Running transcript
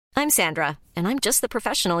I'm Sandra, and I'm just the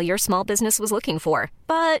professional your small business was looking for.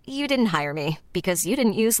 But you didn't hire me because you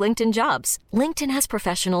didn't use LinkedIn Jobs. LinkedIn has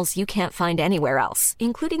professionals you can't find anywhere else,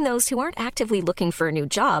 including those who aren't actively looking for a new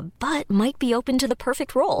job, but might be open to the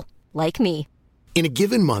perfect role, like me. In a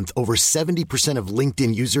given month, over 70% of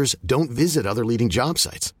LinkedIn users don't visit other leading job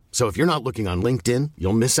sites. So if you're not looking on LinkedIn,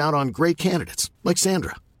 you'll miss out on great candidates like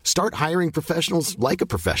Sandra. Start hiring professionals like a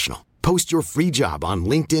professional. Post your free job on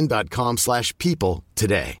linkedin.com/people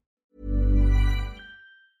today.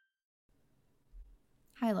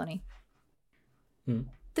 Hi, Lonnie. Hmm.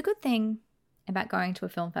 The good thing about going to a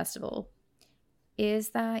film festival is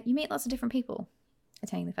that you meet lots of different people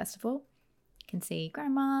attending the festival. You can see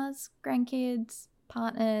grandmas, grandkids,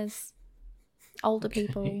 partners, older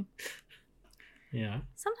people. Yeah.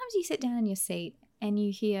 Sometimes you sit down in your seat and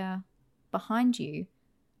you hear behind you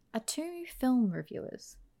are two film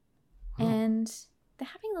reviewers. Oh. And they're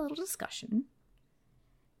having a little discussion.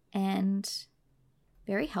 And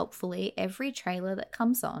very helpfully, every trailer that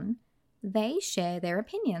comes on, they share their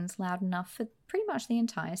opinions loud enough for pretty much the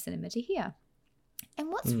entire cinema to hear. And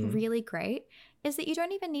what's really great is that you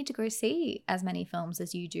don't even need to go see as many films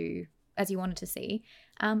as you wanted to see,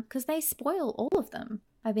 because they spoil all of them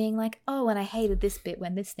by being like, oh, and I hated this bit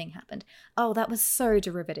when this thing happened. Oh, that was so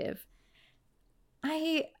derivative. Are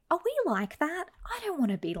we like that? I don't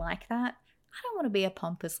want to be like that. I don't want to be a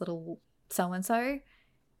pompous little so-and-so.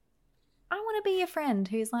 I want to be a friend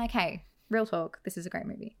who's like, hey, real talk, this is a great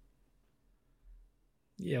movie.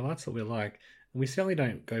 Yeah, well, that's what we're like. And we certainly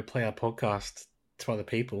don't go play our podcast to other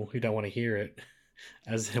people who don't want to hear it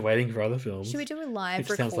as they're waiting for other films. Should we do a live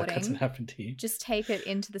Which sounds like recording? that's what happened to you. Just take it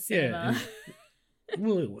into the cinema. Yeah,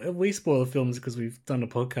 well, we spoil the films because we've done a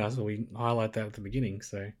podcast where we highlight that at the beginning,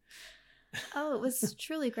 so... Oh, it was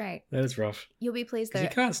truly great. That is rough. You'll be pleased though.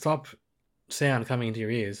 Because you can't stop sound coming into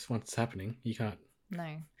your ears once it's happening. You can't.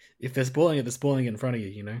 No. If they're spoiling it in front of you,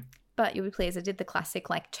 you know? But you'll be pleased I did the classic,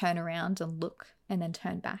 like, turn around and look and then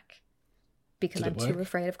turn back. Because I'm too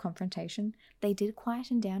afraid of confrontation. They did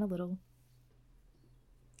quieten down a little.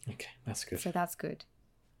 Okay, that's good. So that's good.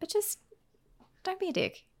 But just don't be a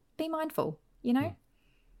dick. Be mindful, you know?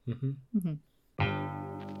 Mm-hmm. Mm-hmm.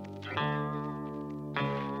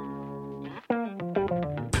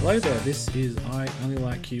 Hello there, this is I Only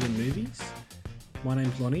Like You in Movies. My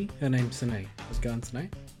name's Lonnie, her name's Sine. How's it going,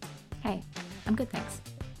 Sine? Hey, I'm good, thanks.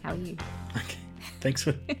 How are you? Okay, thanks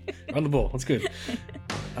for... on the ball, that's good.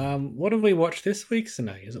 What have we watched this week,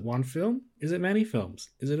 Sine? Is it one film? Is it many films?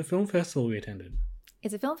 Is it a film festival we attended?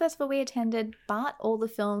 It's a film festival we attended, but all the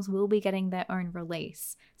films will be getting their own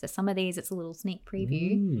release. So some of these, it's a little sneak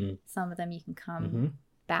preview. Some of them you can come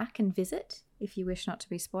back and visit if you wish not to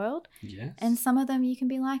be spoiled. Yes. And some of them you can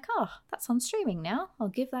be like, oh, that's on streaming now. I'll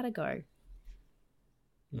give that a go.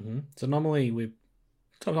 So normally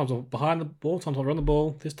sometimes we're behind the ball, sometimes we're on the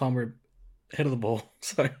ball. This time we're ahead of the ball.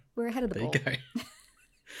 So we're ahead of the ball. There you go.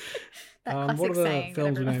 That classic what are the saying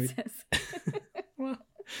films that we everyone maybe...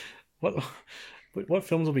 says. What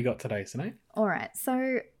films have we got today, Sine? All right,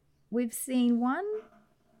 so we've seen one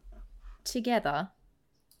together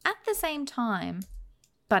at the same time,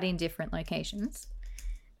 but in different locations.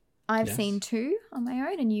 I've seen two on my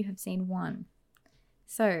own, and you have seen one.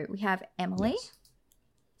 So we have Emily,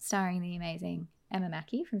 starring the amazing Emma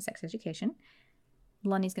Mackey from Sex Education.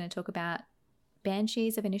 Lonnie's going to talk about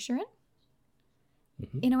Banshees of Inisherin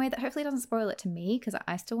in a way that hopefully doesn't spoil it to me, because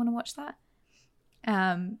I still want to watch that.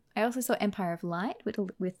 I also saw Empire of Light with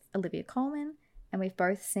Olivia Colman, and we've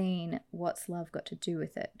both seen What's Love Got to Do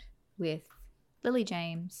with It with Lily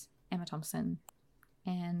James, Emma Thompson,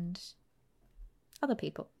 and other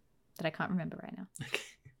people that I can't remember right now. Okay.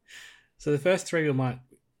 So the first three we might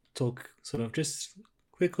talk sort of just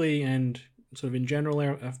quickly and sort of in general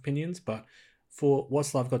our opinions, but for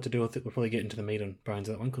What's Love Got to Do with It, we'll probably get into the meat and bones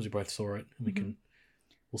of that one because we both saw it, and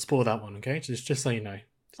we'll spoil that one, okay? Just so you know.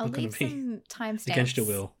 I'll leave some against your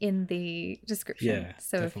will timestamps in the description. Yeah,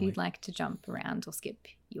 so definitely. If you'd like to jump around or skip,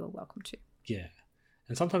 you are welcome to. Yeah.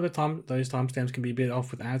 And sometimes those timestamps can be a bit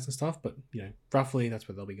off with ads and stuff, but, you know, roughly that's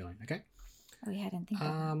where they'll be going, okay? Oh, yeah, I didn't think of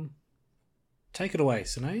that. Take it away,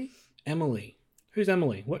 Sine. Emily. Who's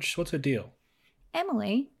Emily? What's her deal?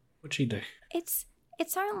 Emily? What'd she do? It's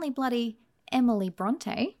only bloody Emily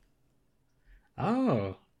Bronte.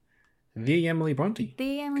 Oh. The Emily Bronte.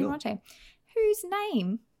 The Emily Bronte. Whose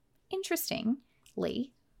name,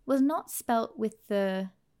 interestingly, was not spelt with the...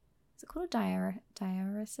 Is it called a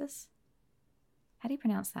diaresis? How do you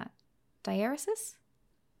pronounce that? Diaresis?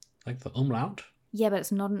 Like the umlaut? Yeah, but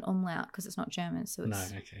it's not an umlaut because it's not German, so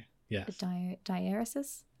it's... No, okay. Yeah. A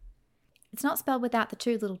diaresis? It's not spelled without the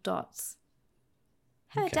two little dots.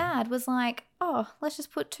 Her dad was like, oh, let's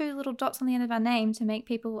just put 2 little dots on the end of our name to make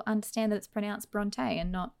people understand that it's pronounced Bronte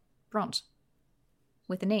and not Bront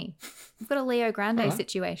with an E. We've got a Leo Grande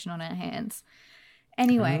situation on our hands.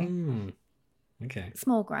 Anyway, okay.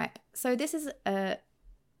 Small gripe. So this is a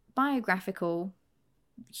biographical,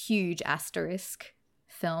 huge asterisk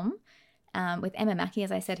film with Emma Mackey,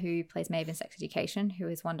 as I said, who plays Maeve in Sex Education, who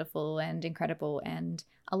is wonderful and incredible and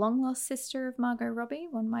a long-lost sister of Margot Robbie,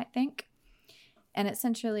 one might think. And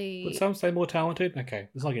essentially... Would some say more talented? Okay,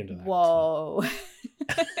 let's not get into that. Whoa.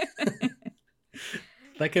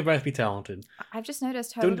 They can both be talented. I've just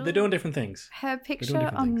noticed her They're doing different things. Her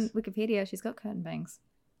picture on Wikipedia, she's got curtain bangs.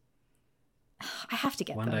 I have to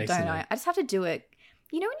get them, don't I? I just have to do it.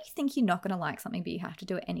 You know when you think you're not going to like something, but you have to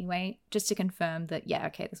do it anyway, just to confirm that, yeah,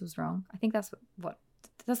 okay, this was wrong. I think that's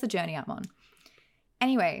that's the journey I'm on.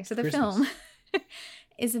 Anyway, so the film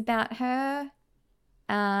is about her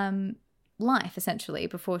life, essentially,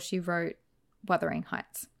 before she wrote Wuthering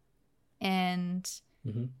Heights. And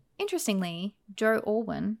interestingly, Joe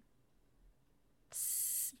Alwyn, I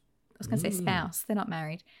was going to say spouse, they're not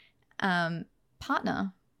married,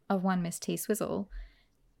 partner of one Miss T. Swizzle,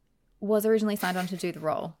 was originally signed on to do the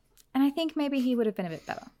role. And I think maybe he would have been a bit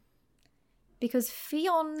better. Because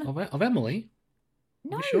Fionn... Of Emily?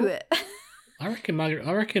 No. Sure? I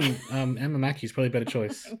reckon Emma Mackey's probably a better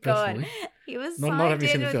choice, personally. He was not signed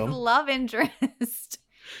in with the love interest,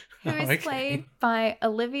 who is played by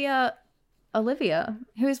Olivia,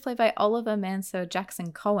 who is played by Oliver Mansur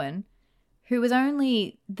Jackson Cohen, who was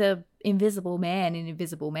only the Invisible Man in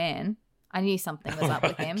Invisible Man. I knew something was up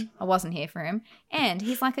with him. I wasn't here for him. And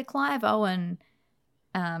he's like a Clive Owen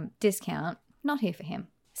discount, not here for him.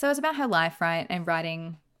 So it's about her life, right, and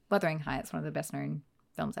writing Wuthering Heights, one of the best-known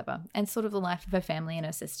films ever, and sort of the life of her family and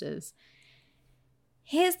her sisters.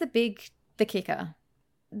 Here's the kicker.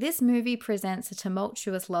 This movie presents a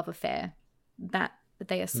tumultuous love affair that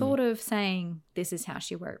they are sort of saying this is how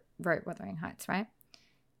she wrote Wuthering Heights, right?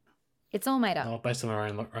 It's all made up. Oh, based on her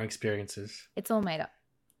own experiences. It's all made up.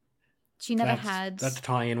 She never had... That's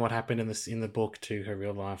tie in what happened in the book to her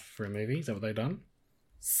real life for a movie. Is that what they've done?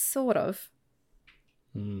 Sort of.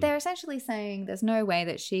 They're essentially saying there's no way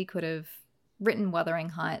that she could have written Wuthering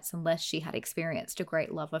Heights unless she had experienced a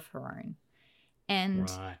great love of her own. And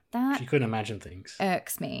that she couldn't imagine things.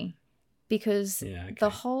 Irks me because the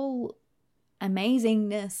whole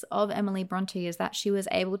amazingness of Emily Bronte is that she was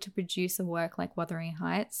able to produce a work like Wuthering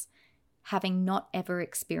Heights having not ever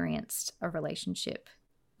experienced a relationship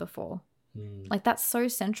before. Like, that's so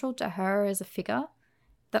central to her as a figure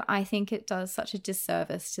that I think it does such a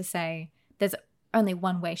disservice to say there's only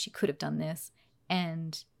one way she could have done this,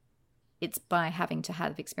 and it's by having to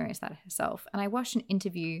have experienced that herself. And I watched an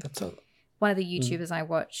interview. One of the YouTubers I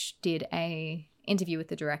watched did a interview with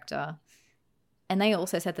the director, and they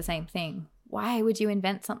also said the same thing. Why would you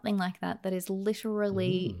invent something like that is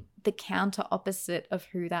literally the counter opposite of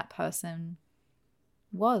who that person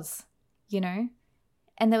was, you know?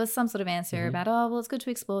 And there was some sort of answer about, oh, well, it's good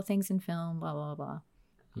to explore things in film, blah, blah, blah.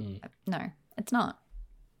 No, it's not.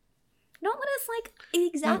 Not when it's like the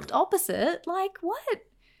exact opposite. Like,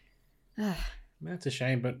 what? That's a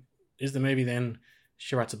shame, but is the movie then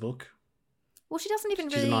she writes a book? Well, she doesn't even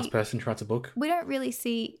She's a nice person, she writes a book. We don't really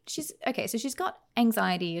see... so she's got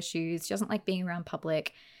anxiety issues. She doesn't like being around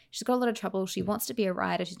public. She's got a lot of trouble. She wants to be a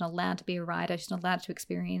writer. She's not allowed to be a writer. She's not allowed to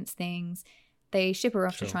experience things. They ship her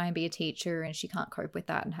off to try and be a teacher, and she can't cope with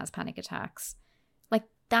that and has panic attacks. Like,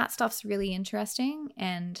 that stuff's really interesting,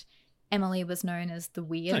 and Emily was known as the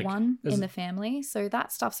weird one in the family, so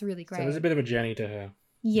that stuff's really great. So there's a bit of a journey to her.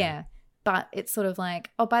 Yeah, but it's sort of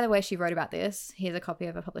like, oh, by the way, she wrote about this. Here's a copy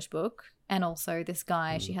of a published book. And also this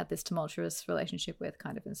guy she had this tumultuous relationship with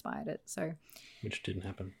kind of inspired it. So, which didn't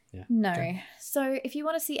happen. Yeah. No. Okay. So if you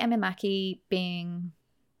want to see Emma Mackey being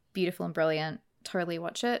beautiful and brilliant, totally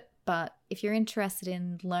watch it. But if you're interested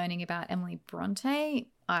in learning about Emily Bronte,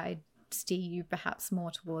 I'd steer you perhaps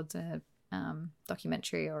more towards a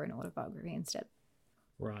documentary or an autobiography instead.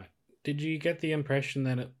 Right. Did you get the impression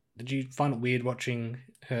that did you find it weird watching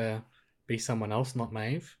her be someone else, not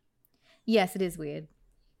Maeve? Yes, it is weird.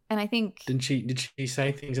 And I think... Did she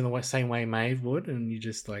say things in the same way Maeve would, and you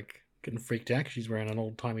just like getting freaked out because she's wearing an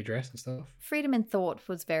old-timey dress and stuff? Freedom in thought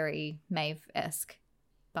was very Maeve-esque,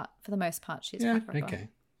 but for the most part she's quite proper. Okay.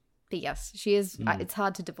 But yes, she is... It's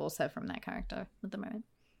hard to divorce her from that character at the moment.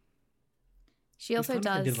 She also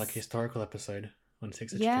does... Did like a historical episode on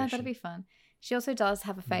Sex Education. Yeah, that'd be fun. She also does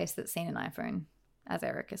have a face that's seen an iPhone, as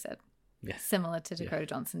Erica said. Yeah. Similar to Dakota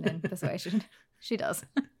Johnson in Persuasion. She does.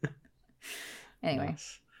 Anyway.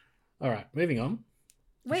 Nice. All right, moving on.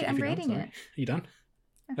 Wait, I'm reading it. Are you done?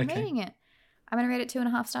 I'm reading it. I'm going to rate it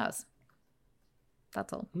 2.5 stars.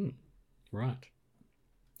 That's all. Right.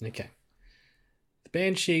 Okay. The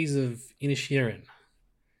Banshees of Inisherin.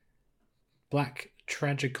 Black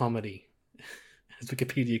tragicomedy, as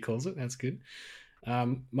Wikipedia calls it. That's good.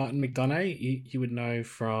 Martin McDonagh, you would know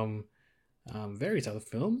from various other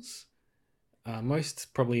films.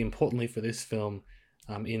 Most probably importantly for this film,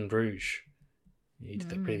 In Bruges. He did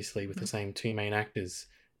that previously with the same two main actors,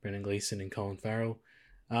 Brendan Gleeson and Colin Farrell.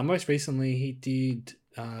 Most recently, he did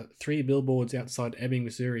 3 Billboards Outside Ebbing,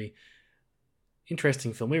 Missouri.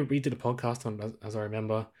 Interesting film. We did a podcast on it, as I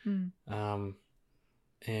remember.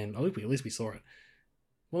 And at least we saw it.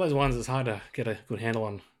 One of those ones that's hard to get a good handle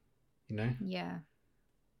on, you know? Yeah.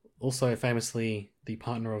 Also, famously, the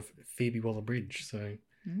partner of Phoebe Waller-Bridge. So,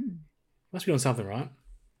 must be on something, right?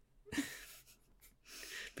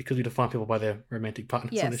 Because we define people by their romantic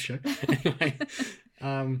partners on this show. Anyway,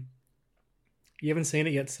 you haven't seen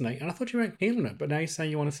it yet, Snake, and I thought you weren't keen on it, but now you're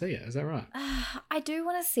saying you want to see it. Is that right? I do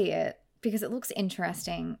want to see it because it looks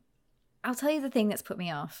interesting. I'll tell you the thing that's put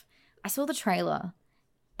me off. I saw the trailer,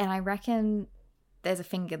 and I reckon there's a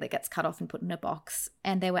finger that gets cut off and put in a box,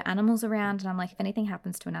 and there were animals around, and I'm like, if anything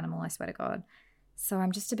happens to an animal, I swear to God. So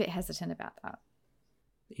I'm just a bit hesitant about that.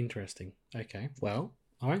 Interesting. Okay, well,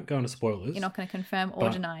 I won't go into spoilers. You're not going to confirm or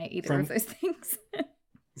deny either of those things.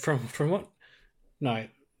 From what? No.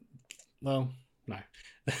 Well, no.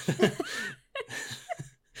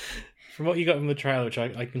 From what you got from the trailer, which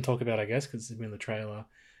I can talk about, I guess, because it's in the trailer.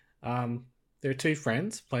 There are 2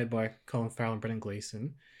 friends, played by Colin Farrell and Brendan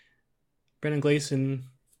Gleeson. Brendan Gleeson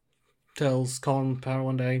tells Colin Farrell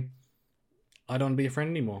one day, I don't want to be a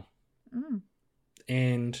friend anymore.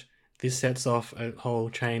 And this sets off a whole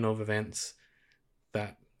chain of events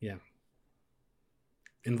that,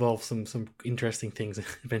 involve some interesting things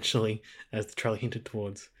eventually, as the trailer hinted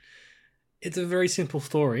towards. It's a very simple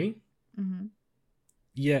story,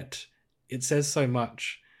 yet it says so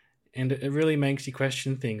much, and it really makes you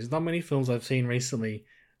question things. Not many films I've seen recently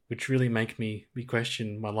which really make me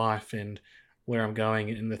question my life and where I'm going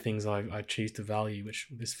and the things I choose to value, which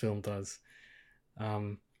this film does.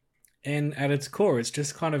 And at its core, it's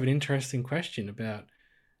just kind of an interesting question about,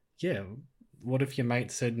 what if your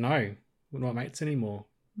mate said no, we're not mates anymore?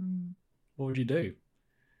 What would you do?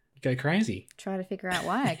 Go crazy. Try to figure out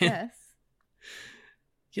why, I guess.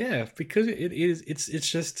 Yeah, because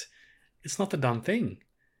it's not the done thing.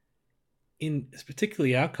 In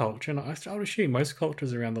particularly our culture, and I would assume most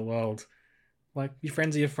cultures around the world, like, your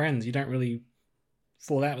friends are your friends. You don't really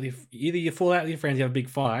fall out with either you fall out with your friends, you have a big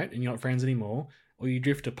fight, and you're not friends anymore, or you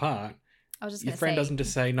drift apart. I was just your friend doesn't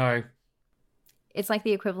just say no. It's like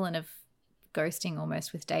the equivalent of ghosting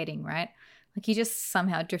almost with dating, right? Like, you just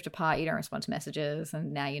somehow drift apart, you don't respond to messages,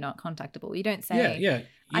 and now you're not contactable. You don't say,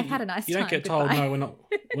 I've had a nice time. You don't get told, no,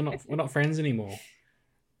 we're not friends anymore.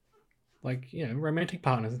 Like, romantic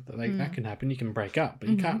partners, that can happen. You can break up, but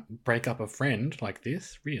you can't break up a friend like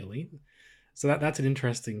this, really. So that's an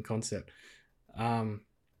interesting concept. I'd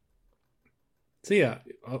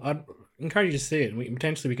encourage you to see it, and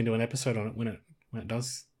potentially we can do an episode on it when it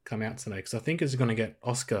does come out today, because I think it's going to get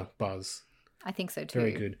Oscar buzz. I think so too.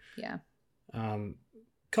 Very good. Yeah.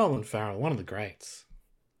 Colin Farrell, one of the greats.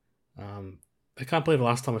 I can't believe the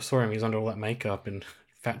last time I saw him, he was under all that makeup and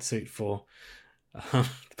fat suit for the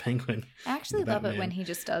Penguin. I actually love it when he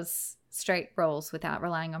just does straight roles without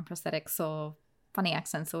relying on prosthetics or funny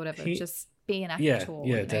accents or whatever. Just be an actor.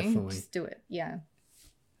 Yeah, definitely. Just do it. Yeah.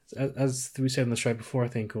 As we said on the show before, I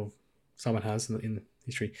think, or someone has in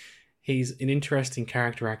history, he's an interesting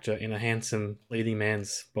character actor in a handsome leading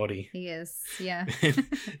man's body. He is, yeah.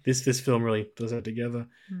 this film really does that together.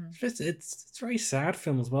 It's a very sad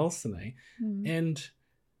film as well, Sine. And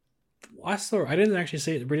I didn't actually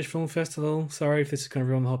see it at the British Film Festival. Sorry if this is going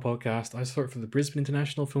to ruin the whole podcast. I saw it for the Brisbane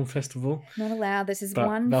International Film Festival. Not allowed. This is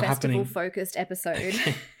one festival-focused episode.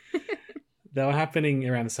 Okay. They were happening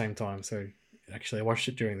around the same time, so actually I watched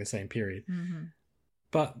it during the same period.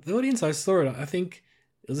 But the audience I saw it, I think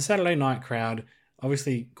it was a Saturday night crowd,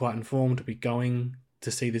 obviously quite informed to be going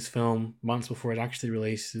to see this film months before it actually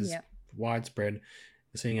releases, widespread,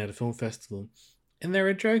 seeing it at a film festival. And there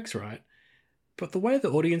are jokes, right? But the way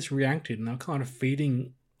the audience reacted, and they were kind of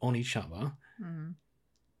feeding on each other,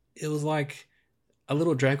 it was like a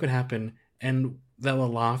little joke would happen and they were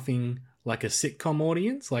laughing like a sitcom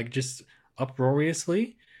audience, like just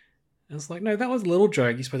uproariously. And it's like, no, that was a little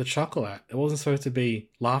joke you're supposed to chuckle at. It wasn't supposed to be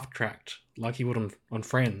laugh tracked like you would on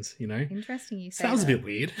Friends, Interesting you say that. Was a bit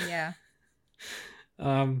weird. Yeah.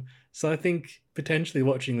 So I think potentially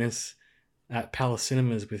watching this at Palace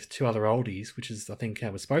Cinemas with 2 other oldies, which is, I think, how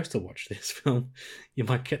we're supposed to watch this film, you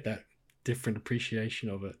might get that different appreciation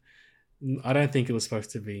of it. I don't think it was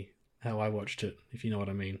supposed to be how I watched it, if you know what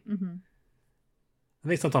I mean. Mm-hmm. I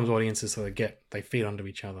think sometimes audiences sort of they feed onto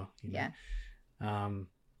each other. You know? Yeah.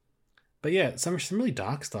 But yeah, some really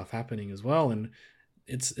dark stuff happening as well, and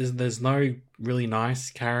there's no really nice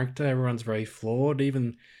character. Everyone's very flawed.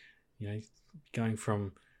 Even, you know, going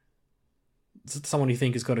from someone you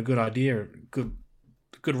think has got a good idea, good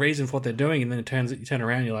reason for what they're doing, and then you turn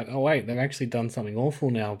around, and you're like, oh wait, they've actually done something awful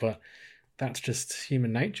now. But that's just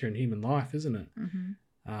human nature and human life, isn't it?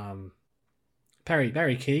 Mm-hmm.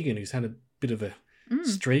 Barry Keoghan, who's had a bit of a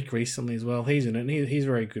streak recently as well. He's in it, and he's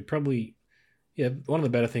very good. Probably, yeah, one of the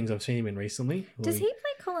better things I've seen him in recently. Does he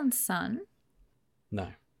play Colin's son? No.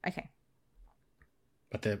 Okay.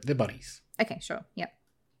 But they're buddies. Okay, sure. Yep.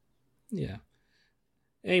 Yeah.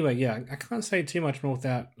 Anyway, yeah, I can't say too much more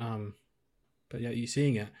without but yeah, you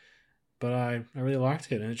seeing it. But I really liked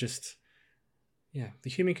it, and it just, yeah, the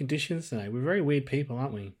human conditions today. We're very weird people,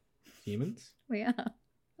 aren't we? Humans. We are.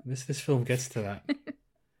 This film gets to that.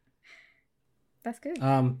 That's good.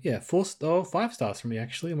 Yeah, 5 stars from me,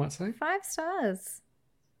 actually, I might say. 5 stars.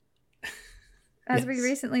 As Yes. we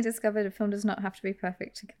recently discovered, a film does not have to be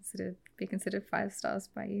perfect to be considered 5 stars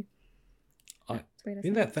by you.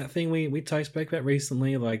 In that thing we spoke about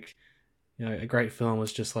recently, like, you know, a great film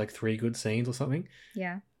was just like 3 good scenes or something.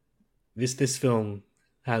 Yeah. This film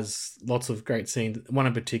has lots of great scenes. One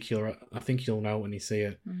in particular, I think you'll know when you see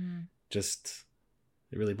it. Mm. Just,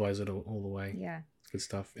 it really blows it all the way. Yeah. It's good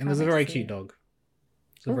stuff. And Can't there's a wait to very see cute it. dog.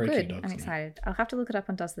 It's a Oh, very good. cute dog. I'm to me. excited. I'll have to look it up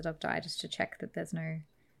on Does the Dog Die just to check that there's no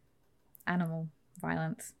animal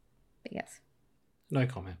violence. But yes. No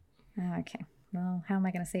comment. Okay. Well, how am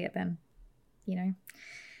I going to see it then? You know?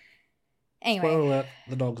 Anyway. Spoiler alert,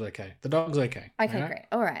 the dog's okay. The dog's okay. Okay, alright? great.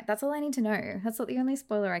 All right. That's all I need to know. That's the only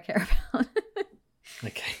spoiler I care about.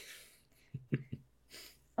 Okay.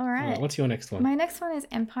 All right. Alright, what's your next one? My next one is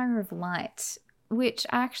Empire of Light, which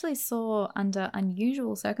I actually saw under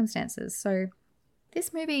unusual circumstances. So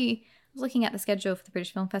this movie, I was looking at the schedule for the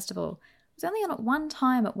British Film Festival, it was only on at one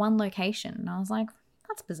time at one location. And I was like,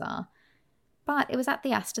 that's bizarre. But it was at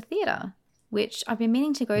the Astor Theatre, which I've been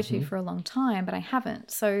meaning to go to for a long time, but I haven't.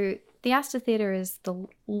 So the Astor Theatre is the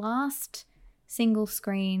last single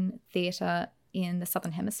screen theatre in the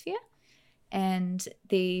Southern Hemisphere. And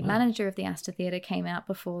the manager of the Astor Theatre came out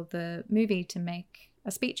before the movie to make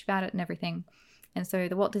a speech about it and everything. And so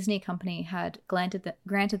the Walt Disney Company had granted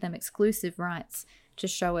them exclusive rights to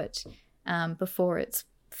show it before its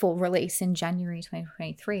full release in January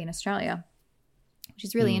 2023 in Australia, which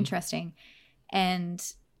is really interesting. And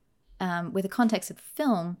with the context of the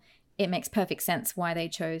film, it makes perfect sense why they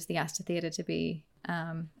chose the Astor Theatre to be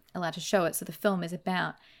allowed to show it. So the film is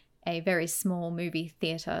about a very small movie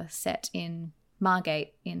theatre set in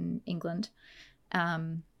Margate in England,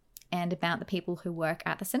 and about the people who work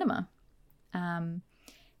at the cinema.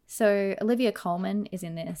 So Olivia Colman is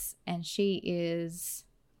in this, and she is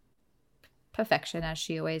perfection, as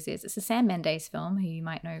she always is. It's a Sam Mendes film, who you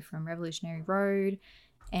might know from Revolutionary Road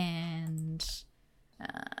and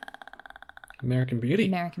American Beauty.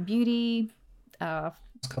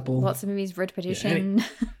 Lots of movies, Red Petition,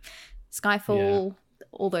 Skyfall,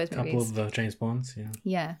 all those movies. A couple of the James Bonds,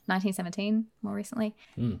 Yeah, 1917, more recently.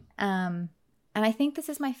 And I think this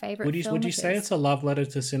is my favourite film. Would you say it's a love letter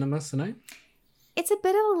to cinema, Sinead? It's a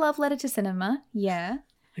bit of a love letter to cinema, yeah.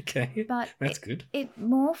 Okay, but that's good. It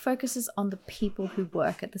more focuses on the people who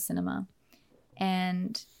work at the cinema.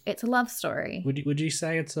 And it's a love story. Would you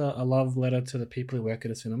say it's a love letter to the people who work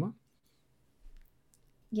at a cinema?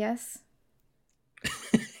 Yes.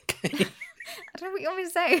 Okay. I don't know what you want me to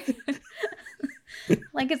say.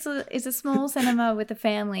 Like it's a small cinema with a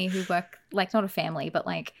family who work, like not a family, but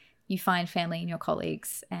like you find family in your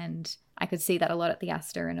colleagues, and I could see that a lot at the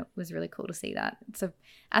Astor, and it was really cool to see that. So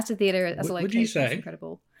Astor Theatre as a location is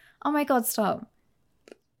incredible. Oh my God, stop.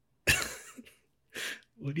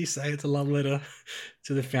 Would you say it's a love letter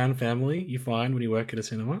to the found family you find when you work at a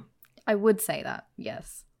cinema? I would say that,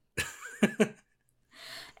 yes.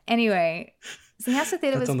 Anyway, so the Astor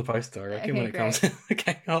Theatre was... That's on the poster, I reckon, Okay, when it comes.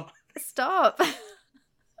 Okay, Stop.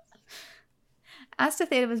 Astor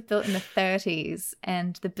Theatre was built in the 30s,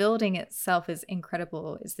 and the building itself is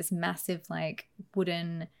incredible. It's this massive, like,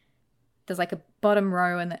 wooden... There's like a bottom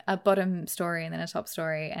row and a bottom story and then a top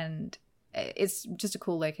story, and it's just a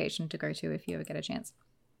cool location to go to if you ever get a chance.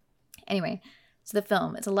 Anyway, so the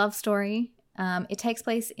film, it's a love story. It takes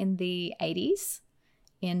place in the 80s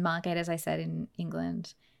in Margate, as I said, in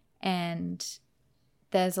England. And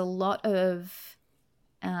there's a lot of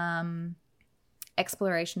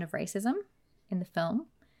exploration of racism in the film.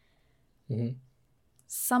 Mm-hmm.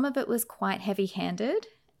 Some of it was quite heavy-handed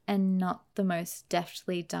and not the most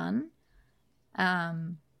deftly done. But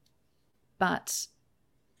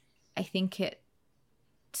I think it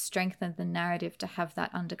strengthened the narrative to have that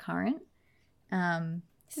undercurrent.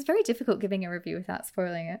 This is very difficult giving a review without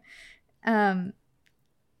spoiling it.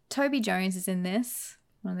 Toby Jones is in this,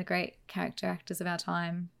 one of the great character actors of our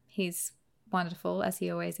time. He's wonderful, as he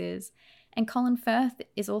always is. And Colin Firth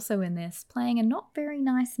is also in this, playing a not very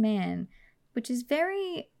nice man, which is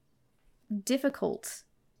very difficult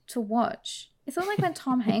to watch. It's not like when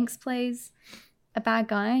Tom Hanks plays a bad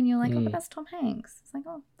guy and you're like, oh, but that's Tom Hanks. It's like,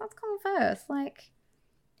 oh, that's Colin Firth. Like,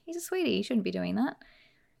 he's a sweetie. He shouldn't be doing that.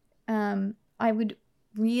 I would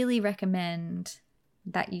really recommend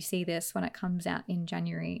that you see this when it comes out in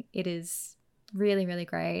January. It is really, really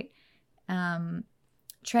great.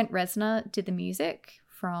 Trent Reznor did the music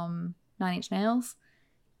from Nine Inch Nails.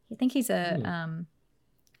 I think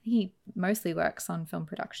he mostly works on film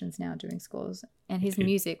productions now doing scores, and his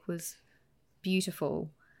music was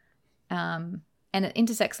beautiful. And it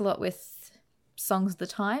intersects a lot with songs of the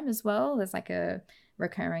time as well. There's like a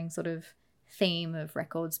recurring sort of theme of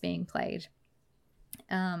records being played.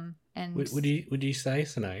 And would you say,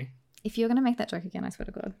 Sine? If you're going to make that joke again, I swear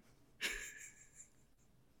to God.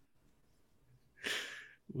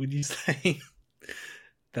 Would you say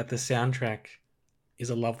that the soundtrack is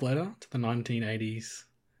a love letter to the 1980s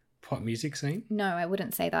pop music scene? No, I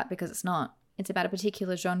wouldn't say that, because it's not. It's about a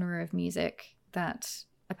particular genre of music that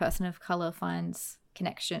a person of colour finds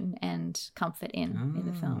connection and comfort in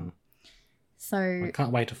the film. So I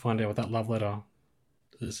can't wait to find out what that love letter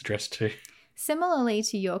is addressed to. Similarly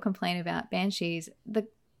to your complaint about Banshees, the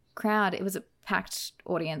crowd, it was a packed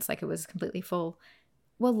audience, like it was completely full,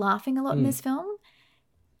 were laughing a lot in this film.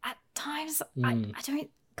 At times, I don't...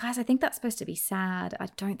 Guys, I think that's supposed to be sad. I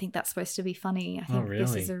don't think that's supposed to be funny. I think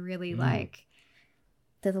this is a really, like...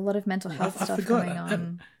 There's a lot of mental health stuff going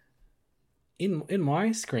on. In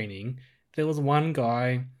my screening, there was one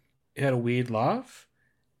guy who had a weird laugh,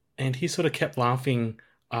 and he sort of kept laughing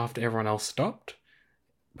after everyone else stopped,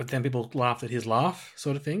 but then people laughed at his laugh,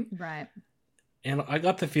 sort of thing. Right. And I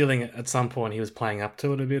got the feeling at some point he was playing up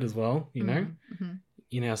to it a bit as well, you know? Mm-hmm.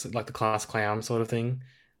 You know, like the class clown sort of thing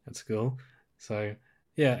at school. So,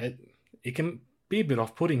 yeah, it can be a bit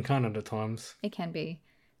off-putting, kind of, at times. It can be.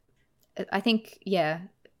 I think, yeah,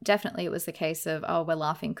 definitely it was the case of, oh, we're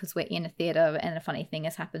laughing because we're in a theatre and a funny thing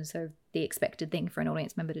has happened, so the expected thing for an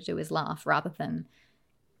audience member to do is laugh, rather than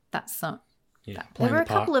that's not... Yeah, there were a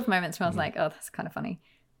couple of moments where I was like, oh, that's kind of funny.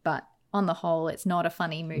 But on the whole, it's not a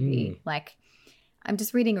funny movie. Like, I'm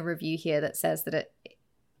just reading a review here that says that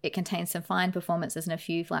it contains some fine performances and a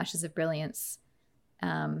few flashes of brilliance,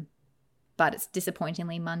 but it's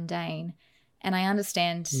disappointingly mundane. And I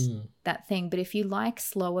understand that thing, but if you like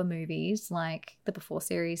slower movies, like the Before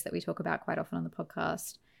series that we talk about quite often on the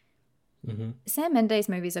podcast, Sam Mendes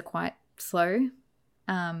movies are quite slow.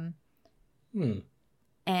 And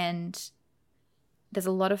there's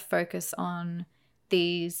a lot of focus on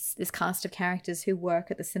this cast of characters who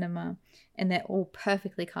work at the cinema, and they're all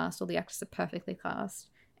perfectly cast. All the actors are perfectly cast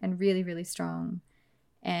and really, really strong.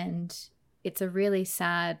 And it's a really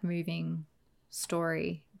sad, moving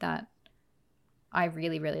story that I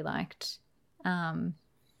really, really liked. No,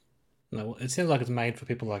 it seems like it's made for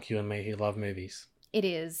people like you and me who love movies. It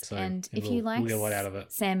is. So and if you like get a lot out of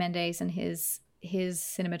it. Sam Mendes and his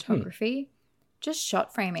cinematography, just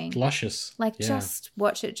shot framing. Luscious. Like, just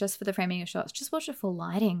watch it just for the framing of shots. Just watch it for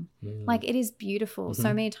lighting. Like, it is beautiful.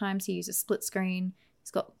 So many times he uses split screen.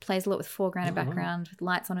 He's plays a lot with foreground and background, with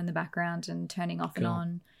lights on in the background and turning off and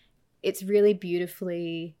on. It's really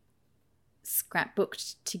beautifully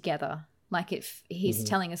scrapbooked together. Like, if he's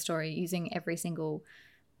telling a story using every single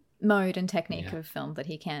mode and technique of film that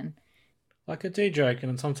he can. Like, I do joke,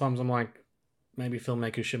 and sometimes I'm like, maybe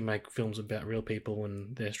filmmakers should make films about real people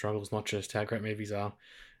and their struggles, not just how great movies are.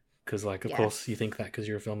 Because, like, of course you think that because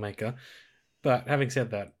you're a filmmaker. But having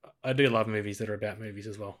said that, I do love movies that are about movies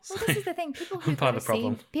as well. Well, this is the thing.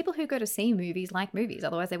 People who go to see movies like movies,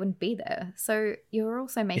 otherwise they wouldn't be there. So you're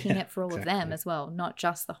also making it for all of them as well, not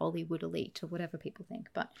just the Hollywood elite or whatever people think.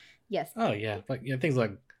 But yes. Oh, yeah. Like, things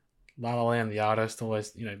like La La Land, The Artist,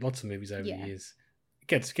 always, lots of movies over the years. It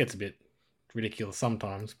gets a bit ridiculous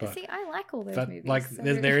sometimes, but see, I like all those movies. Like, so...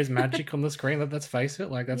 there is magic on the screen. Let's face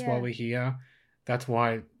it. Like, that's why we're here. That's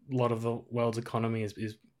why a lot of the world's economy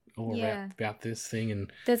is all about this thing,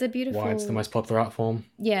 and there's a beautiful why it's the most popular art form.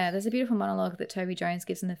 Yeah, there's a beautiful monologue that Toby Jones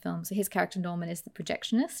gives in the film. So his character Norman is the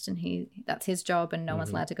projectionist, and that's his job, and no one's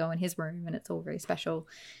allowed to go in his room, and it's all very special.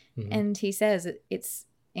 And he says it's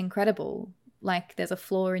incredible. Like, there's a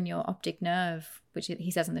flaw in your optic nerve, which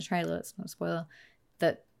he says in the trailer. It's not a spoiler.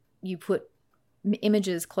 That you put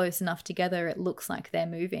images close enough together, it looks like they're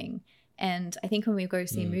moving. And I think when we go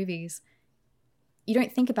see movies, you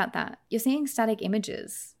don't think about that. You're seeing static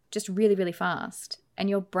images just really, really fast. And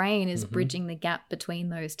your brain is bridging the gap between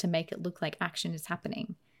those to make it look like action is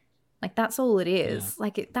happening. Like, that's all it is. Yeah.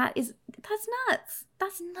 Like, that's nuts.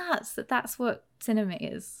 That's nuts that's what cinema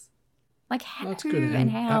is. Like, That's who good. and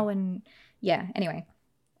how and, yeah, anyway.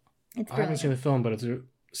 It's I haven't brilliant. seen the film, but it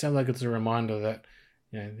sounds like it's a reminder that,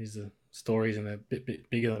 these are stories and they're a bit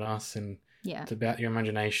bigger than us, and Yeah. it's about your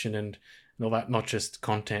imagination and all that, not just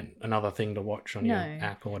content, another thing to watch on your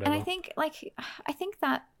app or whatever. And I think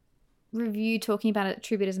that review talking about it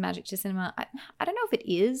attributed as magic to cinema, I don't know if it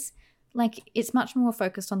is. Like, it's much more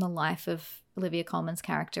focused on the life of Olivia Colman's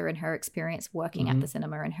character and her experience working at the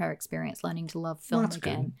cinema and her experience learning to love film That's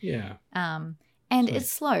again. good. Yeah. And Sweet.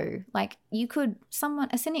 it's slow. Like,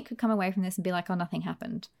 a cynic could come away from this and be like, oh, nothing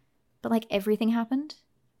happened. But, like, everything happened.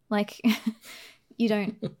 Like, I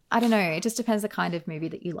don't know. It just depends the kind of movie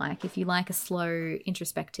that you like. If you like a slow,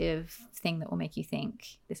 introspective thing that will make you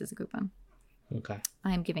think, this is a good one. Okay.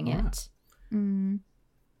 I am giving All it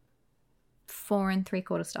 4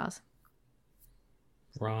 3/4 stars.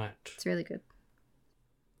 Right. It's really good.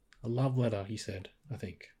 A love letter, he said, I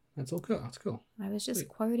think. That's all cool. That's cool. I was just Sweet.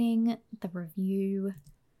 quoting the review.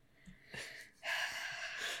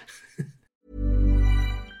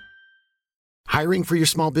 Hiring for your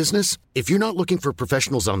small business? If you're not looking for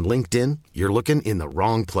professionals on LinkedIn, you're looking in the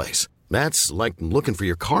wrong place. That's like looking for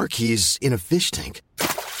your car keys in a fish tank.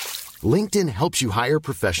 LinkedIn helps you hire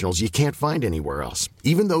professionals you can't find anywhere else,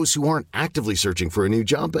 even those who aren't actively searching for a new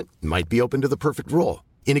job but might be open to the perfect role.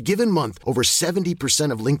 In a given month, over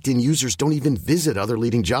 70% of LinkedIn users don't even visit other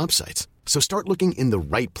leading job sites. So start looking in the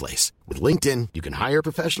right place. With LinkedIn, you can hire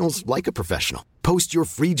professionals like a professional. Post your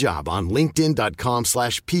free job on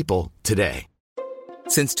linkedin.com/people today.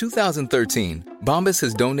 Since 2013, Bombas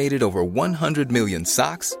has donated over 100 million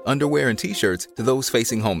socks, underwear, and T-shirts to those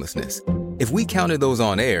facing homelessness. If we counted those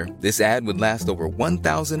on air, this ad would last over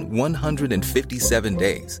 1,157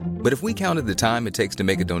 days. But if we counted the time it takes to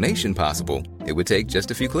make a donation possible, it would take just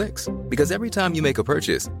a few clicks. Because every time you make a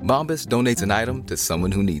purchase, Bombas donates an item to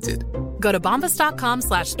someone who needs it. Go to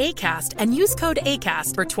bombas.com/ACAST and use code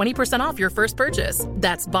ACAST for 20% off your first purchase.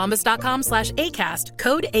 That's bombas.com/ACAST,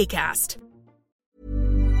 code ACAST.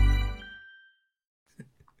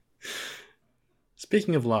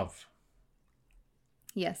 Speaking of love,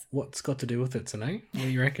 Yes. what's got to do with it, Sine? What do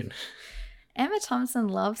you reckon? Emma Thompson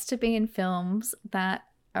loves to be in films that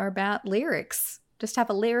are about lyrics. Just have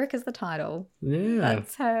a lyric as the title. Yeah.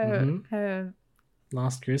 That's her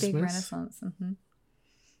Last Christmas. big renaissance.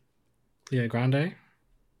 Leo Grande.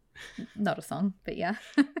 Not a song, but yeah.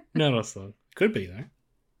 No, not a song. Could be, though.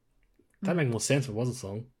 That'd make more sense if it was a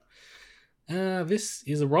song. This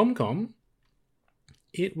is a rom-com.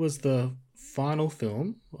 It was the final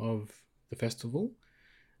film of the festival,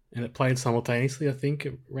 and it played simultaneously, I think,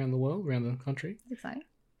 around the world, around the country. Exciting.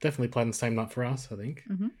 Definitely played on the same night for us, I think.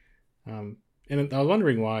 Mm-hmm. And I was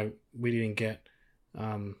wondering why we didn't get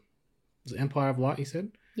was it Empire of Light, you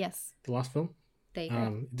said? Yes. The last film? There you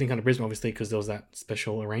go. It didn't come to Brisbane, obviously, because there was that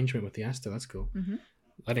special arrangement with the Astor. That's cool. Mm-hmm.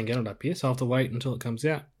 I didn't get it up here, so I'll have to wait until it comes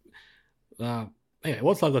out. Anyway,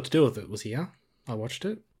 what's Love Got to Do with It was here. I watched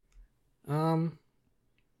it. I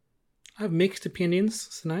have mixed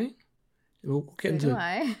opinions, Sine. We'll get So do into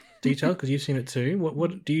I. detail because you've seen it too.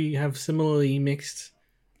 What do you have similarly mixed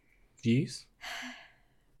views?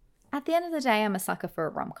 At the end of the day, I'm a sucker for a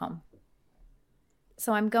rom-com.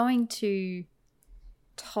 So I'm going to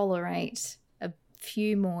tolerate a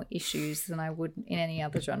few more issues than I would in any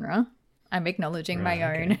other genre. I'm acknowledging my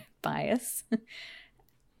own bias.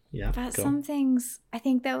 Yeah, But cool. some things, I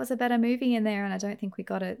think there was a better movie in there and I don't think we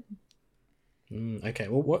got it. Okay,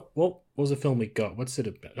 well, what was the film we got? What's it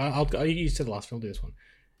about? I'll you said the last film, do this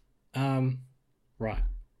one. Right.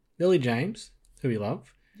 Lily James, who we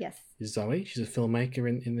love, Yes. is Zoe. She's a filmmaker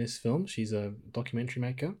in this film. She's a documentary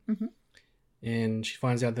maker. Mhm. And she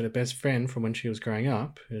finds out that her best friend from when she was growing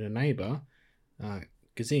up, her neighbour,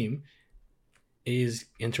 Kazim, is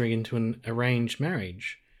entering into an arranged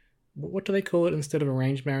marriage. What do they call it instead of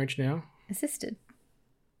arranged marriage now? Assisted.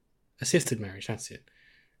 Assisted marriage, that's it.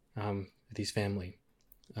 With his family.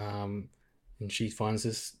 And she finds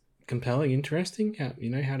this compelling, interesting.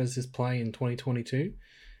 How does this play in 2022?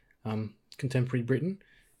 Contemporary Britain.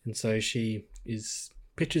 And so she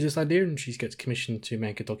pitches this idea and she gets commissioned to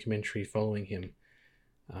make a documentary following him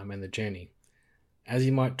and the journey. As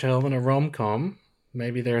you might tell in a rom-com,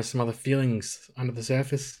 maybe there are some other feelings under the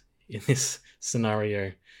surface in this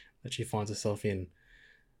scenario that she finds herself in.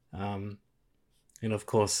 And of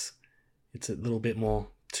course, it's a little bit more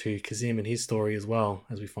to Kazim and his story as well,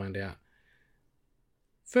 as we find out.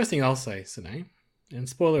 First thing I'll say, Sine, and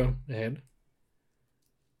spoiler ahead,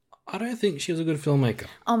 I don't think she was a good filmmaker.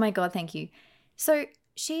 Oh my God, thank you. So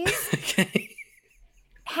she's... Okay.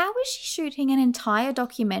 How is she shooting an entire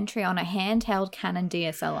documentary on a handheld Canon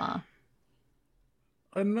DSLR?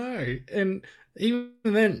 I know. And even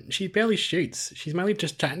then, she barely shoots. She's mainly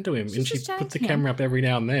just chatting to him, and she puts the camera up every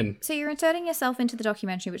now and then. So you're inserting yourself into the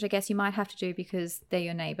documentary, which I guess you might have to do because they're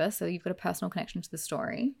your neighbour, so you've got a personal connection to the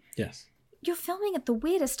story. Yes. You're filming at the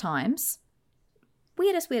weirdest times.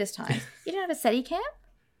 Weirdest times. You don't have a Steadicam?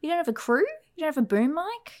 You don't have a crew? You don't have a boom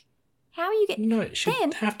mic? How are you getting... No,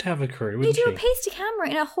 she'd have to have a crew, wouldn't You do she? a piece to camera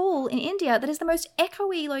in a hall in India that is the most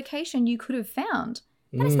echoey location you could have found.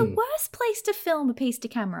 That is the worst place to film a piece to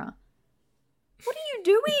camera. What are you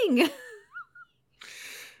doing?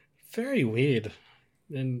 Very weird.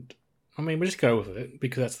 And, I mean, we'll just go with it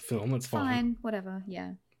because that's the film. That's fine. Fine, whatever,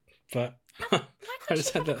 yeah. But Why I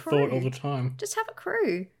just had that thought all the time. Just have a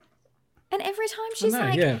crew. And every time she's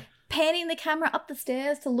panning the camera up the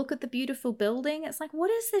stairs to look at the beautiful building, it's like, what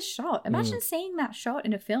is this shot? Imagine seeing that shot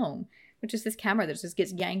in a film, which is this camera that just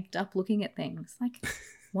gets yanked up looking at things. Like,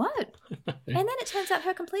 what? And then it turns out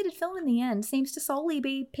her completed film in the end seems to solely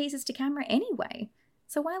be pieces to camera anyway.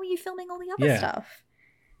 So why were you filming all the other stuff?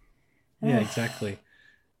 Yeah, exactly.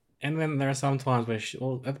 And then there are some times where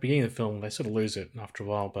at the beginning of the film, they sort of lose it after a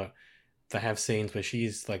while, but they have scenes where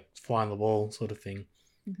she's like flying the wall sort of thing.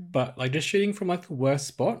 Mm-hmm. But like just shooting from like the worst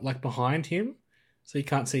spot, like behind him, so you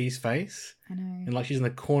can't see his face. I know. And like she's in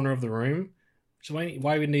the corner of the room. So why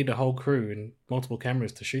would we need a whole crew and multiple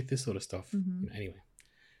cameras to shoot this sort of stuff? Mm-hmm. Anyway,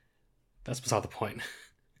 that's beside the point.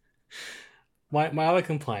 my other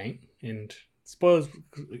complaint, and spoilers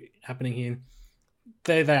happening here,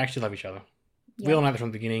 they actually love each other. Yep. We all know that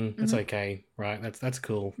from the beginning. That's okay, right? That's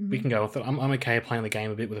cool. We can go with it. I'm okay playing the game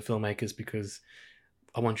a bit with the filmmakers because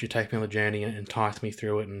I want you to take me on the journey and entice me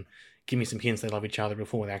through it and give me some hints they love each other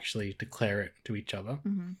before they actually declare it to each other.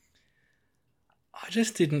 Mm-hmm. I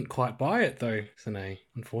just didn't quite buy it though, Sine,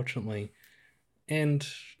 unfortunately. And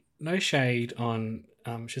no shade on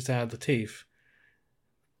Shazad Latif.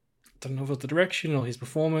 Don't know if it was the direction or his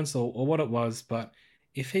performance or what it was, but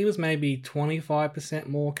if he was maybe 25%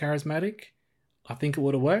 more charismatic, I think it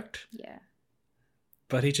would have worked. Yeah.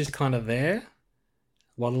 But he's just kind of there,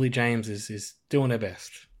 while Lily James is doing her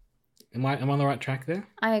best. Am I on the right track there?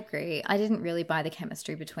 I agree. I didn't really buy the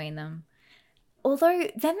chemistry between them. Although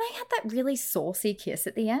then they had that really saucy kiss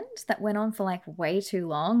at the end that went on for like way too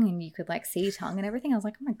long and you could like see tongue and everything. I was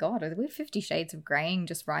like, oh my God, are we 50 Shades of Greying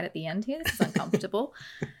just right at the end here? This is uncomfortable.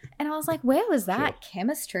 And I was like, where was that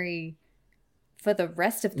chemistry for the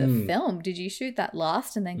rest of the film? Did you shoot that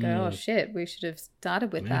last and then go, oh shit, we should have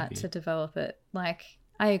started with that to develop it? Like,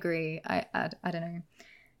 I agree. I don't know.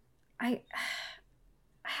 I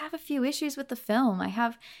have a few issues with the film. Did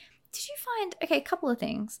you find, okay, a couple of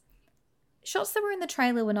things. Shots that were in the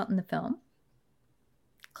trailer were not in the film.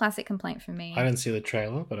 Classic complaint from me. I didn't see the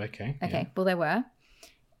trailer, but okay. Okay, well, there were.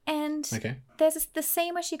 And there's the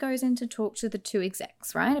scene where she goes in to talk to the two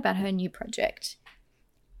execs, right, about her new project.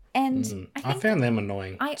 And I found them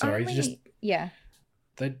annoying. They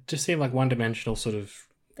just seem like one-dimensional sort of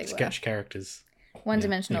sketch characters.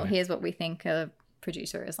 One-dimensional. Anyway. Here's what we think a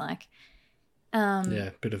producer is like.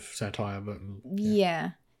 Bit of satire, but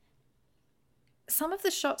yeah. Some of the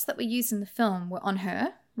shots that were used in the film were on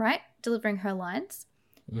her, right, delivering her lines.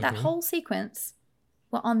 Mm-hmm. That whole sequence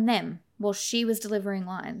were on them while she was delivering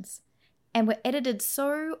lines, and were edited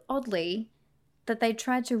so oddly that they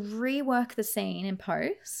tried to rework the scene in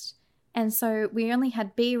post, and so we only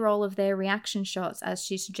had B-roll of their reaction shots as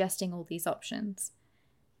she's suggesting all these options.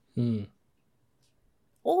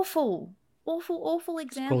 Awful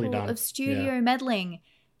example of studio meddling.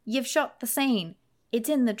 You've shot the scene. It's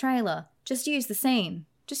in the trailer. Just use the scene.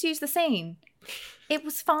 It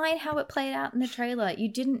was fine how it played out in the trailer. You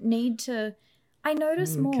didn't need to... I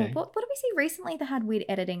noticed more. What did we see recently that had weird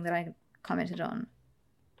editing that I commented on?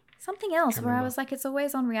 Something else where I was like, it's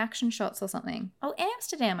always on reaction shots or something. Oh,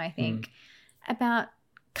 Amsterdam, I think. About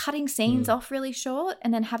cutting scenes off really short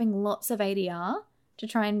and then having lots of ADR to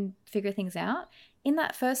try and figure things out. In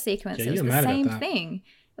that first sequence, it was the same thing.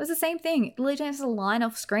 It was the same thing. Lily James has a line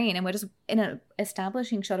off screen and we're just in an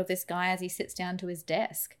establishing shot of this guy as he sits down to his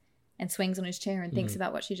desk and swings on his chair and thinks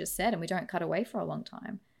about what she just said, and we don't cut away for a long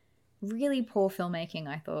time. Really poor filmmaking,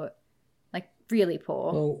 I thought. Like, really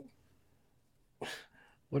poor. Well,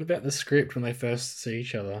 what about the script when they first see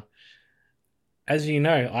each other? As you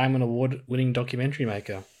know, I'm an award-winning documentary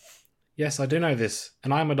maker. Yes, I do know this,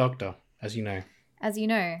 and I'm a doctor, as you know. As you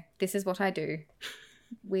know, this is what I do.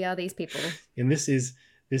 We are these people. And this is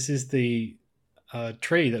the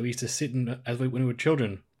tree that we used to sit in when we were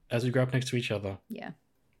children, as we grew up next to each other. Yeah.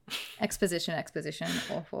 Exposition,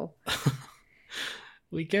 awful.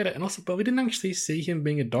 We get it, and also, but we didn't actually see him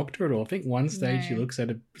being a doctor at all. I think one stage he No. looks at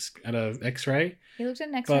a X-ray. He looked at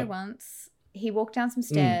an X-ray once. He walked down some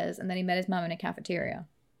stairs, and then he met his mum in a cafeteria.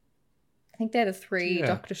 I think they're the 3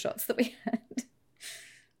 doctor shots that we had.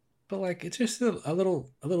 But like, it's just a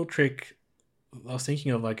little trick I was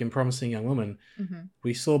thinking of, like in Promising Young Woman. Mm-hmm.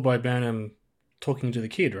 We saw Bo Burnham talking to the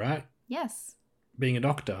kid, right? Yes. Being a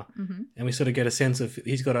doctor, and we sort of get a sense of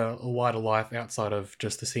he's got a wider life outside of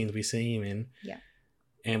just the scenes we see him in. Yeah.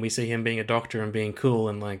 And we see him being a doctor and being cool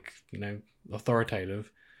and like, you know,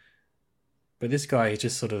 authoritative. But this guy is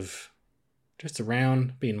just sort of just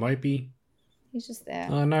around being mopey. He's just there.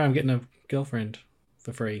 Oh no, I'm getting a girlfriend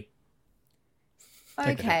for free.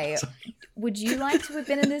 Okay. Would you like to have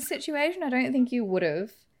been in this situation? I don't think you would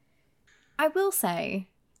have. I will say,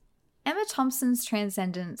 Emma Thompson's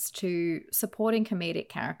transcendence to supporting comedic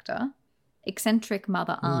character, eccentric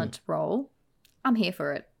mother-aunt role, I'm here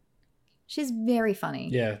for it. She's very funny.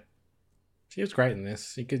 Yeah. She was great in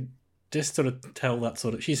this. You could just sort of tell that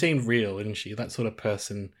sort of... She seemed real, didn't she? That sort of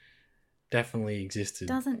person definitely existed.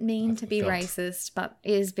 Doesn't mean to be racist, but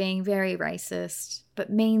is being very racist, but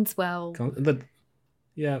means well.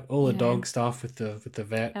 All the dog stuff with the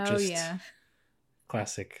vet. Oh, just yeah.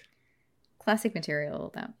 Classic. Classic material,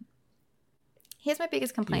 all that. Here's my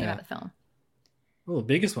biggest complaint about the film. Oh, the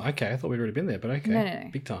biggest one? Okay, I thought we'd already been there, but okay. No.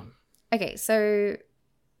 Big time. Okay, so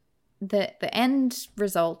the end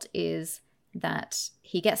result is that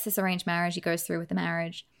he gets this arranged marriage, he goes through with the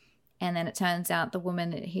marriage, and then it turns out the woman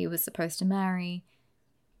that he was supposed to marry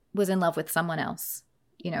was in love with someone else,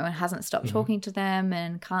 you know, and hasn't stopped talking to them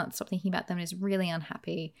and can't stop thinking about them and is really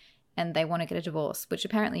unhappy, and they want to get a divorce, which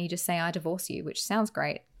apparently you just say, I divorce you, which sounds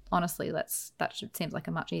great. Honestly, that seems like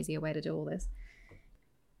a much easier way to do all this.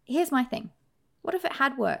 Here's my thing. What if it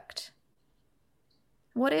had worked?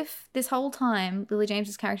 What if this whole time Lily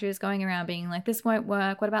James's character is going around being like, this won't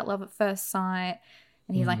work. What about love at first sight?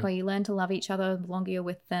 And he's like, well, you learn to love each other the longer you're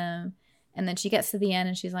with them. And then she gets to the end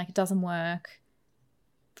and she's like, it doesn't work.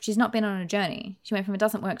 She's not been on a journey. She went from it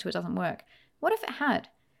doesn't work to it doesn't work. What if it had?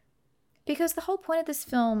 Because the whole point of this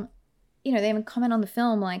film, you know, they even comment on the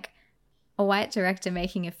film like a white director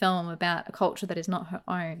making a film about a culture that is not her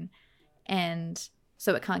own. And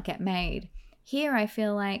so it can't get made. Here I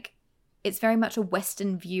feel like it's very much a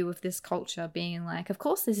Western view of this culture being like, of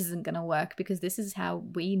course this isn't going to work because this is how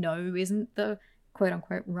we know isn't the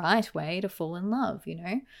quote-unquote right way to fall in love, you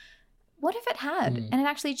know? What if it had? And it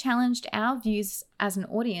actually challenged our views as an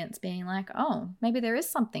audience being like, oh, maybe there is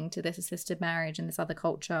something to this assisted marriage and this other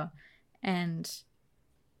culture, and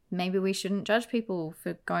maybe we shouldn't judge people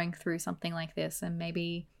for going through something like this, and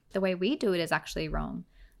maybe the way we do it is actually wrong,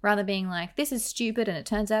 rather being like, this is stupid and it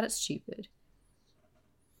turns out it's stupid.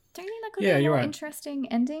 Don't you think that could be a more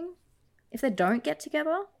interesting ending if they don't get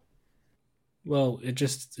together? Well,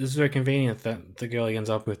 it's very convenient that the girl he ends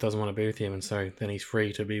up with doesn't want to be with him, and so then he's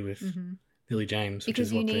free to be with Lily James, which because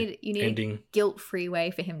is what you need a guilt-free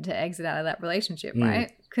way for him to exit out of that relationship,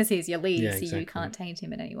 right? Because he's your lead, Yeah, so exactly. you can't taint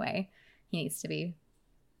him in any way. He needs to be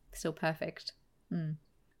still perfect.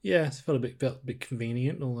 Yeah, it felt a bit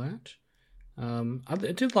convenient and all that. I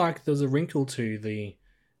did like there was a wrinkle to the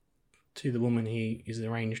woman he is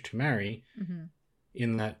arranged to marry,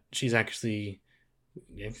 in that she's actually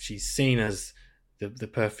she's seen as the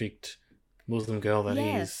perfect Muslim girl that he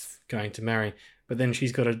is going to marry, but then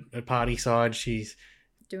she's got a party side. She's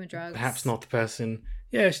doing drugs, perhaps not the person.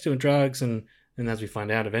 Yeah, she's doing drugs, and as we find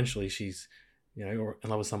out, eventually she's in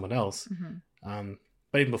love with someone else.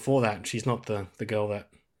 But even before that, she's not the girl that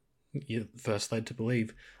you first led to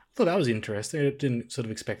believe. I thought that was interesting. I didn't sort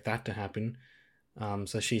of expect that to happen.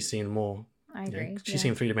 So she's seen more. I agree. She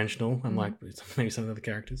seemed three-dimensional, unlike maybe some of the other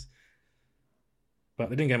characters. But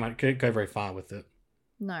they didn't go very far with it.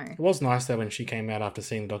 No. It was nice though when she came out after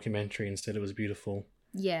seeing the documentary and said it was beautiful.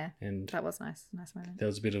 Yeah, and that was nice. Nice moment. There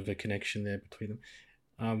was a bit of a connection there between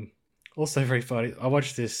them. Also very funny. I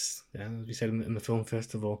watched this, as we said, in the film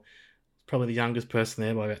festival. Probably the youngest person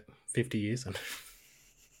there by about 50 years.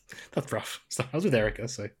 That's rough. So I was with Erica,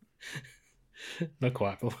 so not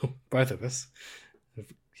quite, but both of us.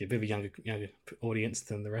 A bit of a younger audience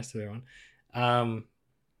than the rest of everyone.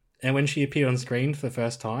 And when she appeared on screen for the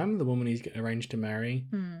first time, the woman he's arranged to marry,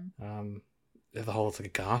 the whole like a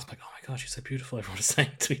gasp, like, oh my god, she's so beautiful, everyone was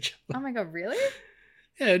saying to each other. Oh my god, really?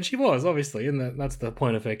 Yeah, and she was, obviously, and that's the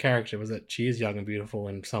point of her character, was that she is young and beautiful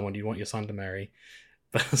and someone you want your son to marry.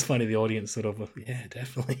 But it's funny, the audience sort of, yeah,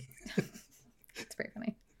 definitely. It's very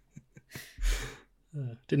funny.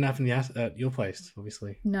 Didn't happen at your place,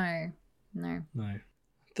 obviously. No. No.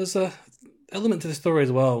 There's a element to the story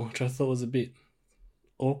as well, which I thought was a bit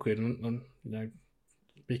awkward, and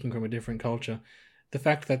speaking from a different culture, the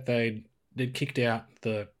fact that they'd kicked out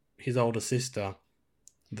his older sister,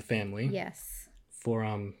 the family, Yes. for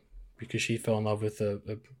because she fell in love with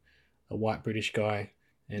a white British guy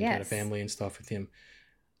and had a family and stuff with him.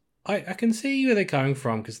 I can see where they're coming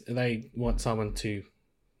from, because they want someone to,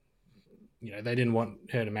 they didn't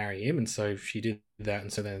want her to marry him, and so she did that,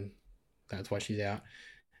 and so then that's why she's out.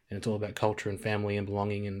 And it's all about culture and family and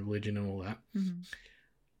belonging and religion and all that. Mm-hmm.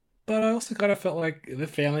 But I also kind of felt like the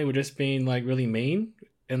family were just being like really mean,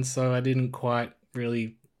 and so I didn't quite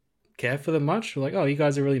really care for them much. Like, oh, you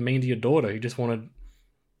guys are really mean to your daughter. You just fell in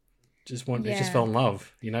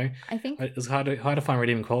love. I think it was hard to find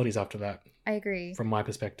redeeming qualities after that. I agree. From my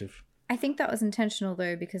perspective, I think that was intentional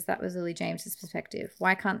though, because that was Lily James's perspective.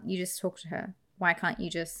 Why can't you just talk to her? Why can't you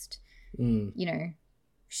just,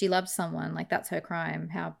 she loved someone, like that's her crime.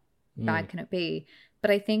 How bad can it be? But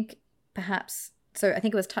I think perhaps, so I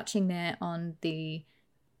think it was touching there on the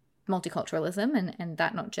multiculturalism and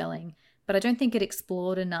that not gelling, but I don't think it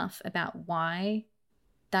explored enough about why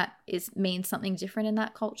that means something different in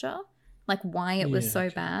that culture, like why it was so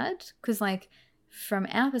bad. Because like from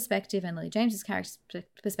our perspective and Lily James's character's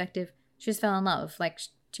perspective, she just fell in love. Like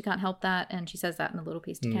she can't help that, and she says that in a little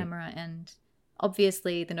piece to camera. And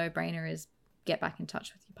obviously the no-brainer is get back in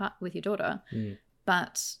touch with your daughter.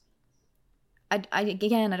 But I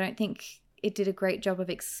don't think it did a great job of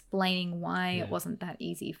explaining why it wasn't that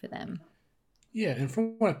easy for them. Yeah, and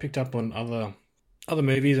from what I picked up on other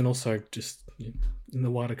movies, and also just in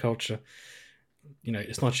the wider culture,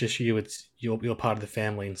 it's not just you; it's you're part of the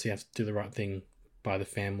family, and so you have to do the right thing by the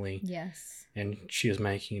family. Yes. And she was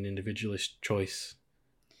making an individualist choice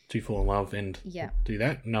to fall in love and do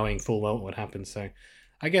that, knowing full well what would happen. So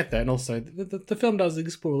I get that, and also the film does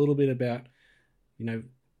explore a little bit about,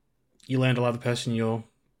 you learn to love the person your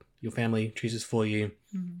family chooses for you,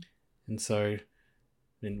 and so,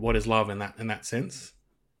 then what is love in that sense?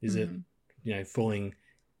 Is it falling,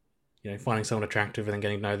 finding someone attractive and then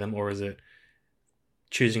getting to know them, or is it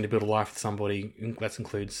choosing to build a life with somebody? That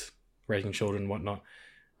includes raising children and whatnot.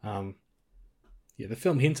 The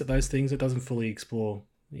film hints at those things. It doesn't fully explore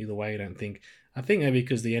either way, I don't think. I think maybe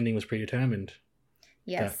because the ending was predetermined.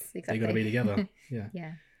 Yes, exactly. They got to be together. Yeah.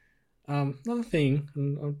 Yeah. Another thing,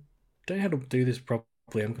 and I don't know how to do this properly.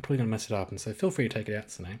 I'm probably going to mess it up, and so feel free to take it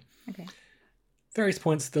out, Sine. Okay. Various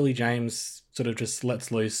points, Lily James sort of just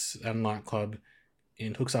lets loose at a nightclub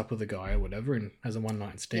and hooks up with a guy or whatever and has a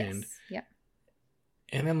one-night stand. Yes. Yep.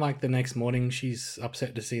 And then, like, the next morning, she's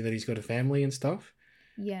upset to see that he's got a family and stuff.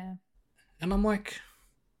 Yeah. And I'm like,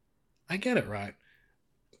 I get it, right?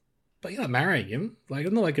 But you're not marrying him. Like,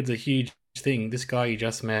 it's not like it's a huge thing. This guy you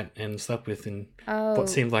just met and slept with in what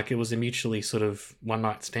seemed like it was a mutually sort of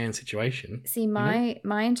one-night stand situation. See, my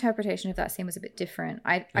interpretation of that scene was a bit different.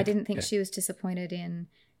 I didn't think she was disappointed in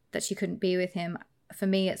that she couldn't be with him. For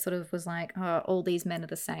me, it sort of was like, oh, all these men are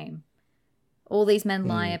the same. All these men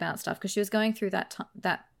lie about stuff, because she was going through that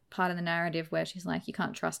part of the narrative where she's like, you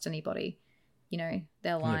can't trust anybody.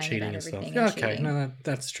 They're lying about everything. Okay, no,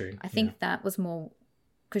 that's true. I think that was more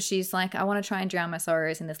because she's like, I want to try and drown my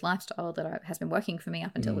sorrows in this lifestyle that has been working for me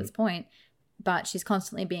up until this point. But she's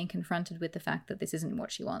constantly being confronted with the fact that this isn't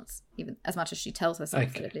what she wants, even as much as she tells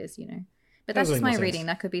herself that it is, But that's just my reading.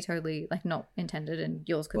 That could be totally not intended, and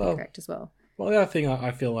yours could be correct as well. Well, the other thing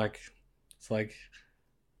I feel like, it's like,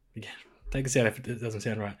 take us out if it doesn't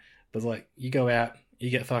sound right, but it's like you go out, you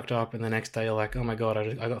get fucked up, and the next day you're like, oh my God,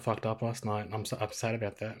 I got fucked up last night. I'm sad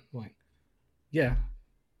about that. Like, yeah,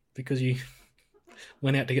 because you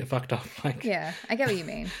went out to get fucked up. Like, yeah, I get what you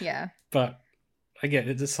mean. Yeah. But I get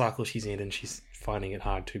it, the cycle she's in, and she's finding it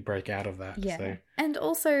hard to break out of that. Yeah. So. And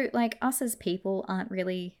also, us as people aren't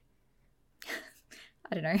really,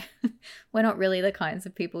 I don't know, we're not really the kinds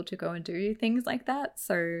of people to go and do things like that.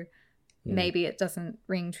 So maybe it doesn't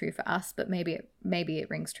ring true for us, but maybe it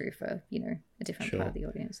rings true for, a different part of the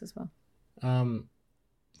audience as well.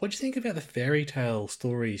 What do you think about the fairy tale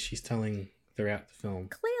stories she's telling throughout the film?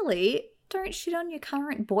 Clearly, don't shit on your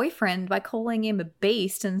current boyfriend by calling him a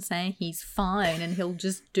beast and saying he's fine and he'll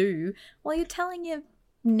just do, while you're telling your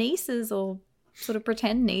nieces or sort of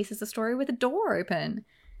pretend nieces a story with a door open.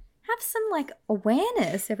 Have some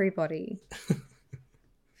awareness, everybody.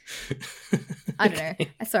 I don't know.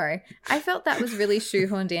 Sorry. I felt that was really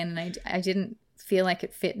shoehorned in, and I didn't feel like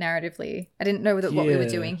it fit narratively. I didn't know that what we were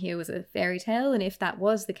doing here was a fairy tale, and if that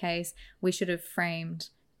was the case, we should have framed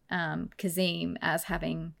Kazim as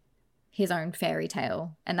having his own fairy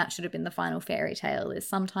tale, and that should have been the final fairy tale. Is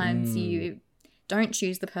sometimes you don't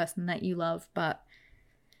choose the person that you love, but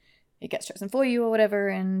it gets chosen for you or whatever.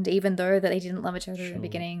 And even though that they didn't love each other in Sure. the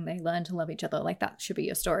beginning, they learned to love each other. Like, that should be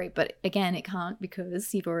your story. But again, it can't,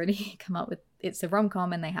 because you've already come up with, it's a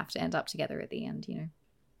rom-com and they have to end up together at the end, you know?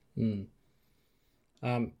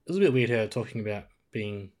 It was a bit weird her talking about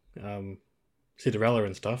being Cinderella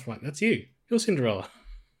and stuff. Like, that's you. You're Cinderella.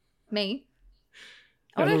 Me?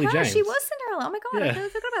 Yeah, Oh, no, Lily her. She James. was Cinderella. Oh my God, Yeah. I totally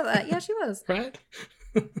forgot about that. Yeah, she was. Right?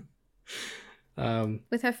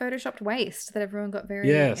 With her photoshopped waist that everyone got very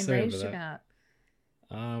Yeah, I remember enraged that.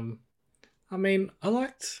 about. I mean, I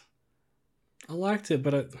liked it,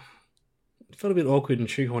 but it felt a bit awkward and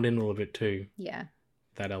shoehorned in a little bit too, Yeah,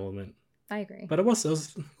 that element. I agree. But it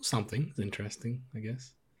was something. It was interesting, I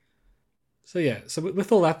guess. So yeah, so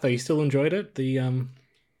with all that though, you still enjoyed it? The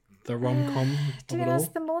rom-com To of be it honest,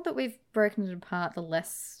 all? the more that we've broken it apart, the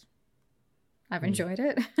less I've enjoyed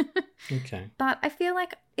it. Okay. But I feel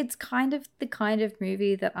like it's kind of the kind of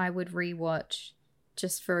movie that I would rewatch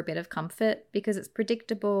just for a bit of comfort, because it's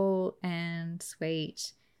predictable and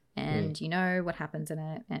sweet and you know what happens in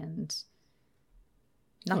it, and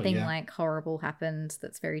nothing yeah. like horrible happens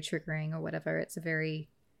that's very triggering or whatever. It's a very...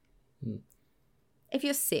 If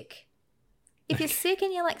you're sick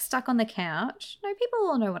and you're like stuck on the couch, no, people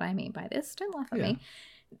all know what I mean by this, don't laugh at Yeah. me.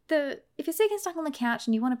 If you're sick and stuck on the couch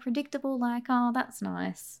and you want a predictable, like, oh, that's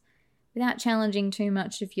nice, without challenging too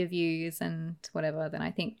much of your views and whatever, then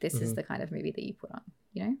I think this is the kind of movie that you put on,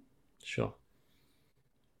 you know? Sure.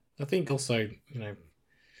 I think also,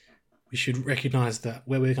 we should recognise that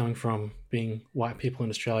where we're coming from, being white people in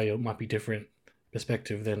Australia, might be different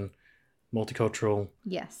perspective than multicultural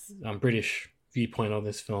Yes. British viewpoint on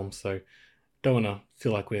this film. So don't want to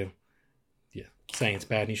feel like we're saying it's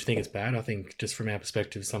bad and you should think it's bad. I think just from our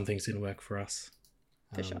perspective, some things didn't work for us.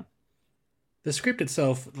 For sure. The script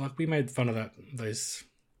itself, like, we made fun of those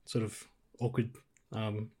sort of awkward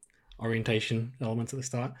orientation elements at the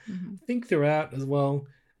start. I think throughout as well,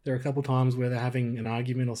 there are a couple times where they're having an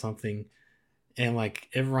argument or something and like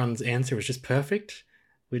everyone's answer is just perfect,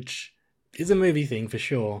 which is a movie thing for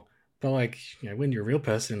sure. But like, when you're a real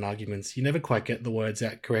person in arguments, you never quite get the words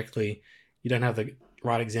out correctly. You don't have the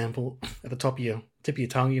right example at the tip of your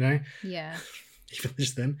tongue, Yeah. even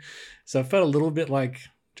just then. So it felt a little bit like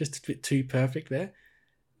just a bit too perfect there.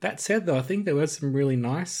 That said, though, I think there were some really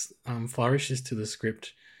nice flourishes to the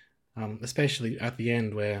script, especially at the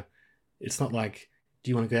end where it's not like, do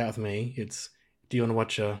you want to go out with me? It's, do you want to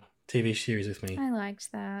watch a TV series with me? I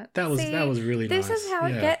liked that. That was really this nice. This is how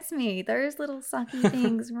Yeah. it gets me. Those little sucky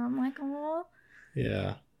things where I'm like, oh.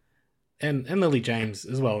 Yeah. And Lily James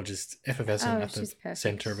as well, just effervescent Oh, at the she's perfect.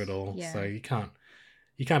 center of it all. Yeah. So you can't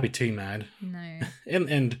be too mad. No.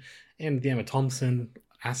 And the Emma Thompson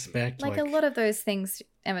aspect, Like a lot of those things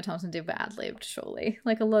Emma Thompson did were ad-libbed, surely.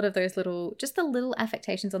 Like a lot of those just the little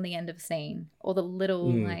affectations on the end of a scene, or the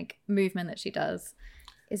little like movement that she does,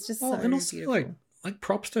 is just so and also beautiful. like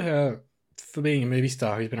props to her for being a movie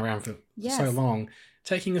star who's been around for Yes. so long,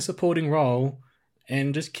 taking a supporting role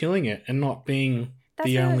and just killing it and not being That's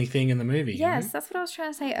the what- only thing in the movie. Yes, that's what I was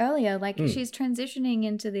trying to say earlier. Like she's transitioning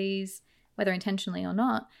into these, whether intentionally or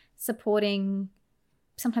not, supporting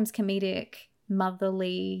sometimes comedic,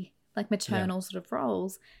 motherly, like maternal sort of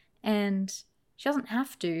roles. And she doesn't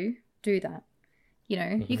have to do that.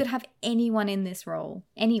 You could have anyone in this role,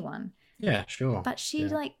 anyone. Yeah, sure. But she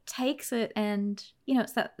like takes it and,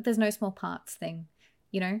 it's that there's no small parts thing,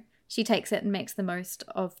 She takes it and makes the most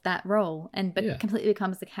of that role but completely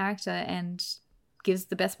becomes the character and gives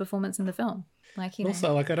the best performance in the film. Like,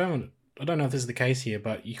 Also, like, I don't know if this is the case here,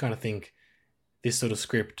 but you kind of think this sort of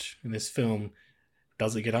script in this film,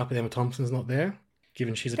 does it get up if Emma Thompson's not there,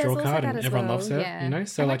 given she's a There's draw also card that and as everyone well, loves her, yeah.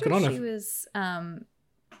 So I like, I wonder don't if know. she was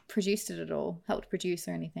produced it at all, helped produce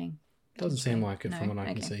or anything. Doesn't seem like it No? from what I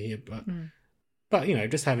can Okay. see here, but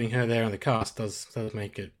just having her there in the cast does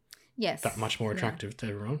make it Yes. that much more Yeah, attractive to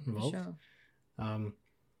everyone for involved. sure.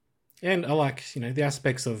 And I like, the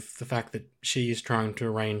aspects of the fact that she is trying to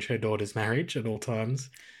arrange her daughter's marriage at all times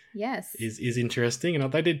Yes. is interesting,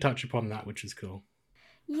 and they did touch upon that, which is cool.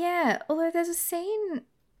 Yeah, although there's a scene,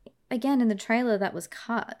 again, in the trailer that was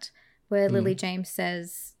cut where Lily James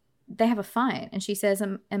says, they have a fight, and she says,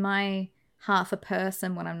 am I half a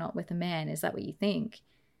person when I'm not with a man? Is that what you think?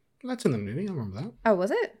 That's in the movie, I remember that. Oh, was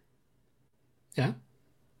it? Yeah.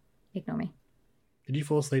 Ignore me. Did you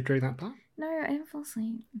fall asleep during that part? No, I didn't fall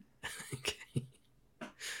asleep. Okay.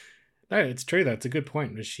 No, it's true though. It's a good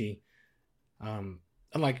point. Was she, and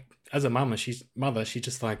like as a mother, she's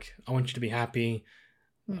just like, I want you to be happy.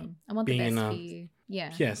 I want the being best in for you.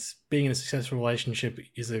 Yeah. Yes, being in a successful relationship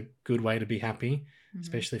is a good way to be happy, Mm-hmm.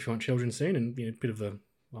 especially if you want children soon, and a bit of the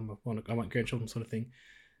I want grandchildren sort of thing.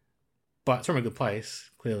 But it's from a good place,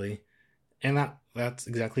 clearly. And that's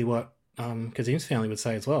exactly what Kazim's family would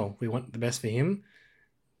say as well. We want the best for him.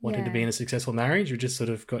 Want him to be in a successful marriage. We just sort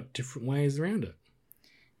of got different ways around it.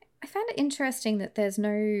 I found it interesting that there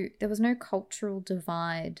was no cultural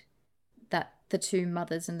divide that the two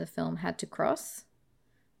mothers in the film had to cross.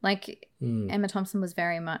 Like Emma Thompson was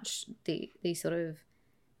very much the sort of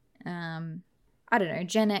I don't know,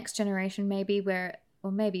 Gen X generation maybe,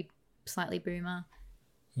 or maybe slightly boomer,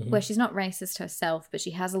 where she's not racist herself, but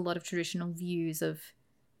she has a lot of traditional views of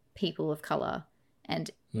people of color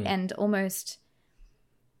and almost,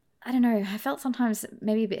 I don't know, I felt sometimes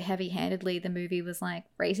maybe a bit heavy-handedly the movie was like,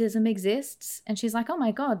 racism exists. And she's like, oh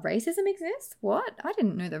my God, racism exists? What? I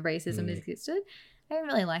didn't know that racism existed. I didn't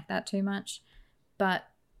really like that too much. But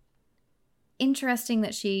interesting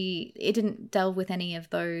that it didn't delve with any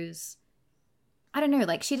of those, I don't know,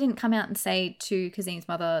 like she didn't come out and say to Kazim's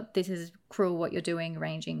mother, this is cruel what you're doing,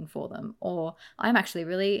 arranging for them. Or I'm actually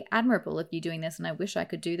really admirable of you doing this and I wish I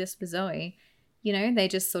could do this for Zoe. You know, they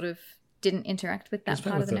just sort of didn't interact with that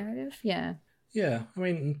part of the narrative. Yeah. Yeah. I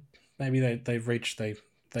mean, maybe they've reached, they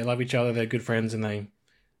love each other, they're good friends and they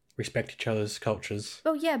respect each other's cultures.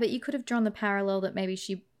 Well, yeah, but you could have drawn the parallel that maybe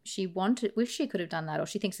she wish she could have done that, or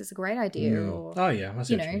she thinks it's a great idea, or oh yeah,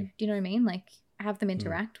 you know, do you know what I mean? Like have them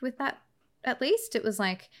interact with that. At least it was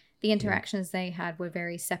like the interactions they had were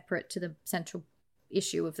very separate to the central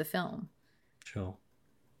issue of the film. Sure.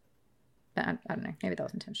 But I don't know, maybe that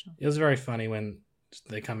was intentional. It was very funny when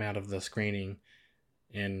they come out of the screening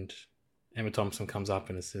and Emma Thompson comes up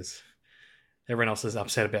and it says everyone else is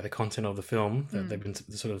upset about the content of the film that they've been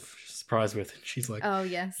sort of surprised with. She's like, oh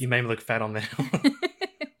yes, you made me look fat on there.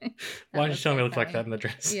 Why did you tell me I look like that in the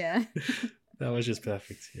dress? Yeah. That was just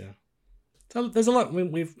perfect. Yeah. So there's a lot.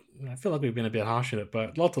 I feel like we've been a bit harsh in it,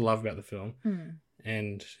 but a lot to love about the film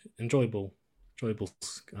and enjoyable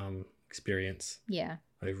experience. Yeah.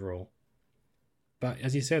 Overall. But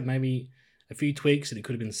as you said, maybe a few tweaks and it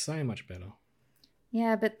could have been so much better.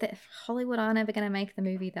 Yeah, but Hollywood are never going to make the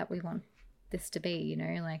movie that we want this to be, you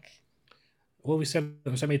know, like. Well, we said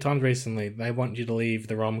so many times recently, they want you to leave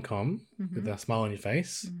the rom-com with a smile on your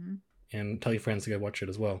face and tell your friends to go watch it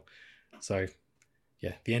as well. So,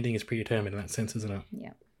 yeah, the ending is predetermined in that sense, isn't it?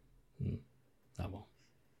 Yeah. Oh, well.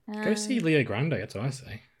 Go see Leo Grande, that's what I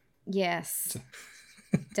say. Yes.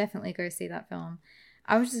 Definitely go see that film.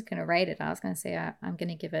 I was just going to rate it. I was going to say I'm going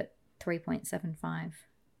to give it 3.75.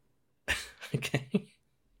 Okay. Why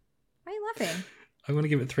are you laughing? I'm going to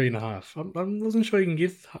give it 3.5. I wasn't sure you can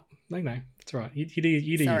give... No, it's all right. You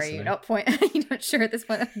do. Sorry, you're not you're not sure at this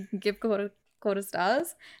point I can give quarter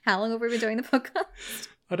stars? How long have we been doing the podcast?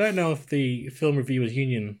 I don't know if the Film Reviewers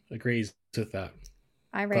Union agrees with that.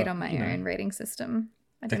 I rate on my own rating system.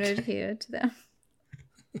 I don't adhere to them.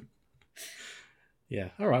 Yeah.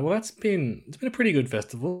 All right. Well, it's been a pretty good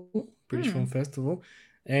festival, British Film Festival.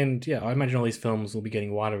 And yeah, I imagine all these films will be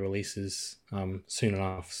getting wider releases soon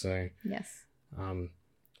enough. So yes.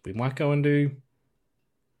 We might go and do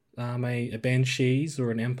a Banshees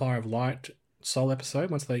or an Empire of Light Soul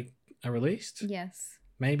episode once they are released. Yes.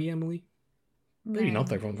 Maybe, Emily? Maybe not,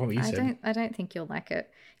 though, from what you said. I don't think you'll like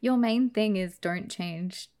it. Your main thing is don't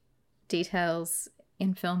change details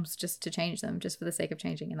in films just to change them, just for the sake of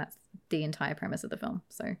changing, and that's the entire premise of the film.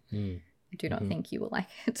 So I do not think you will like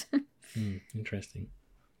it. Interesting.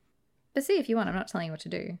 But see if you want. I'm not telling you what to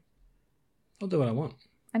do. I'll do what I want.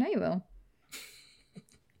 I know you will.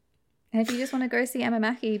 And if you just want to go see Emma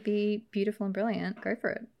Mackey be beautiful and brilliant, go for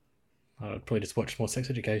it. I'd probably just watch more Sex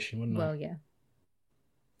Education, wouldn't I? Well, yeah.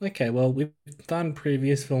 Okay, well, we've done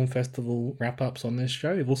previous film festival wrap-ups on this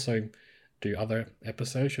show. We've also do other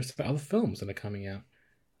episodes just about other films that are coming out.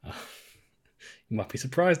 You might be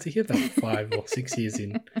surprised to hear that 5 or 6 years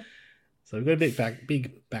in. So we've got a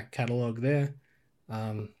big back catalogue there.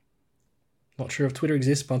 Not sure if Twitter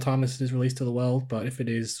exists by the time this is released to the world, but if it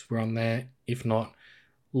is, we're on there. If not,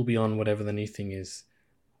 we'll be on whatever the new thing is.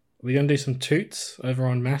 We're going to do some toots over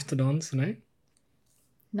on Mastodon, Sinead?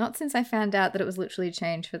 Not since I found out that it was literally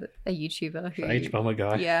changed for a YouTuber who H-Bomber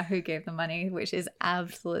guy. Yeah, who gave the money, which is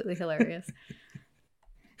absolutely hilarious.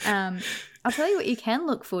 I'll tell you what you can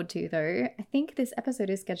look forward to, though. I think this episode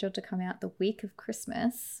is scheduled to come out the week of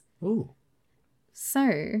Christmas. Ooh.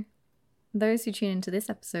 So, those who tune into this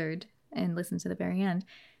episode and listen to the very end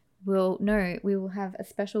will know we will have a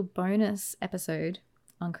special bonus episode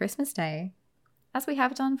on Christmas Day, as we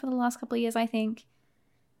have done for the last couple of years, I think.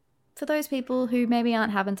 For those people who maybe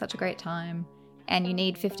aren't having such a great time and you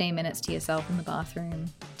need 15 minutes to yourself in the bathroom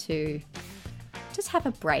to just have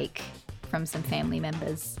a break from some family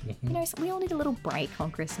members. You know, so we all need a little break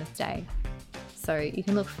on Christmas Day. So you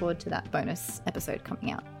can look forward to that bonus episode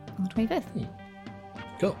coming out on the 25th.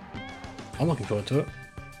 Cool. I'm looking forward to it.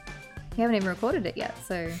 We haven't even recorded it yet,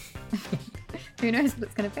 so who knows what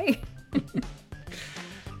it's going to be.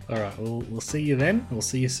 All right, we'll see you then. We'll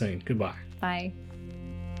see you soon. Goodbye. Bye.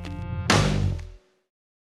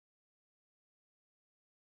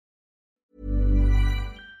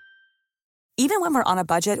 Even when we're on a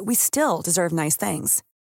budget, we still deserve nice things.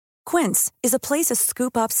 Quince is a place to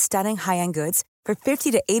scoop up stunning high-end goods for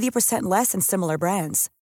 50 to 80% less than similar brands.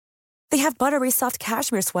 They have buttery soft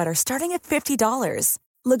cashmere sweaters starting at $50,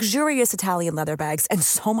 luxurious Italian leather bags, and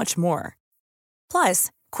so much more.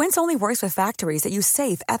 Plus, Quince only works with factories that use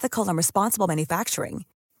safe, ethical, and responsible manufacturing.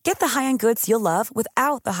 Get the high-end goods you'll love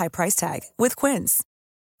without the high price tag with Quince.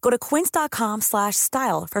 Go to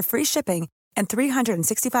quince.com/style for free shipping and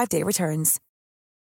 365-day returns.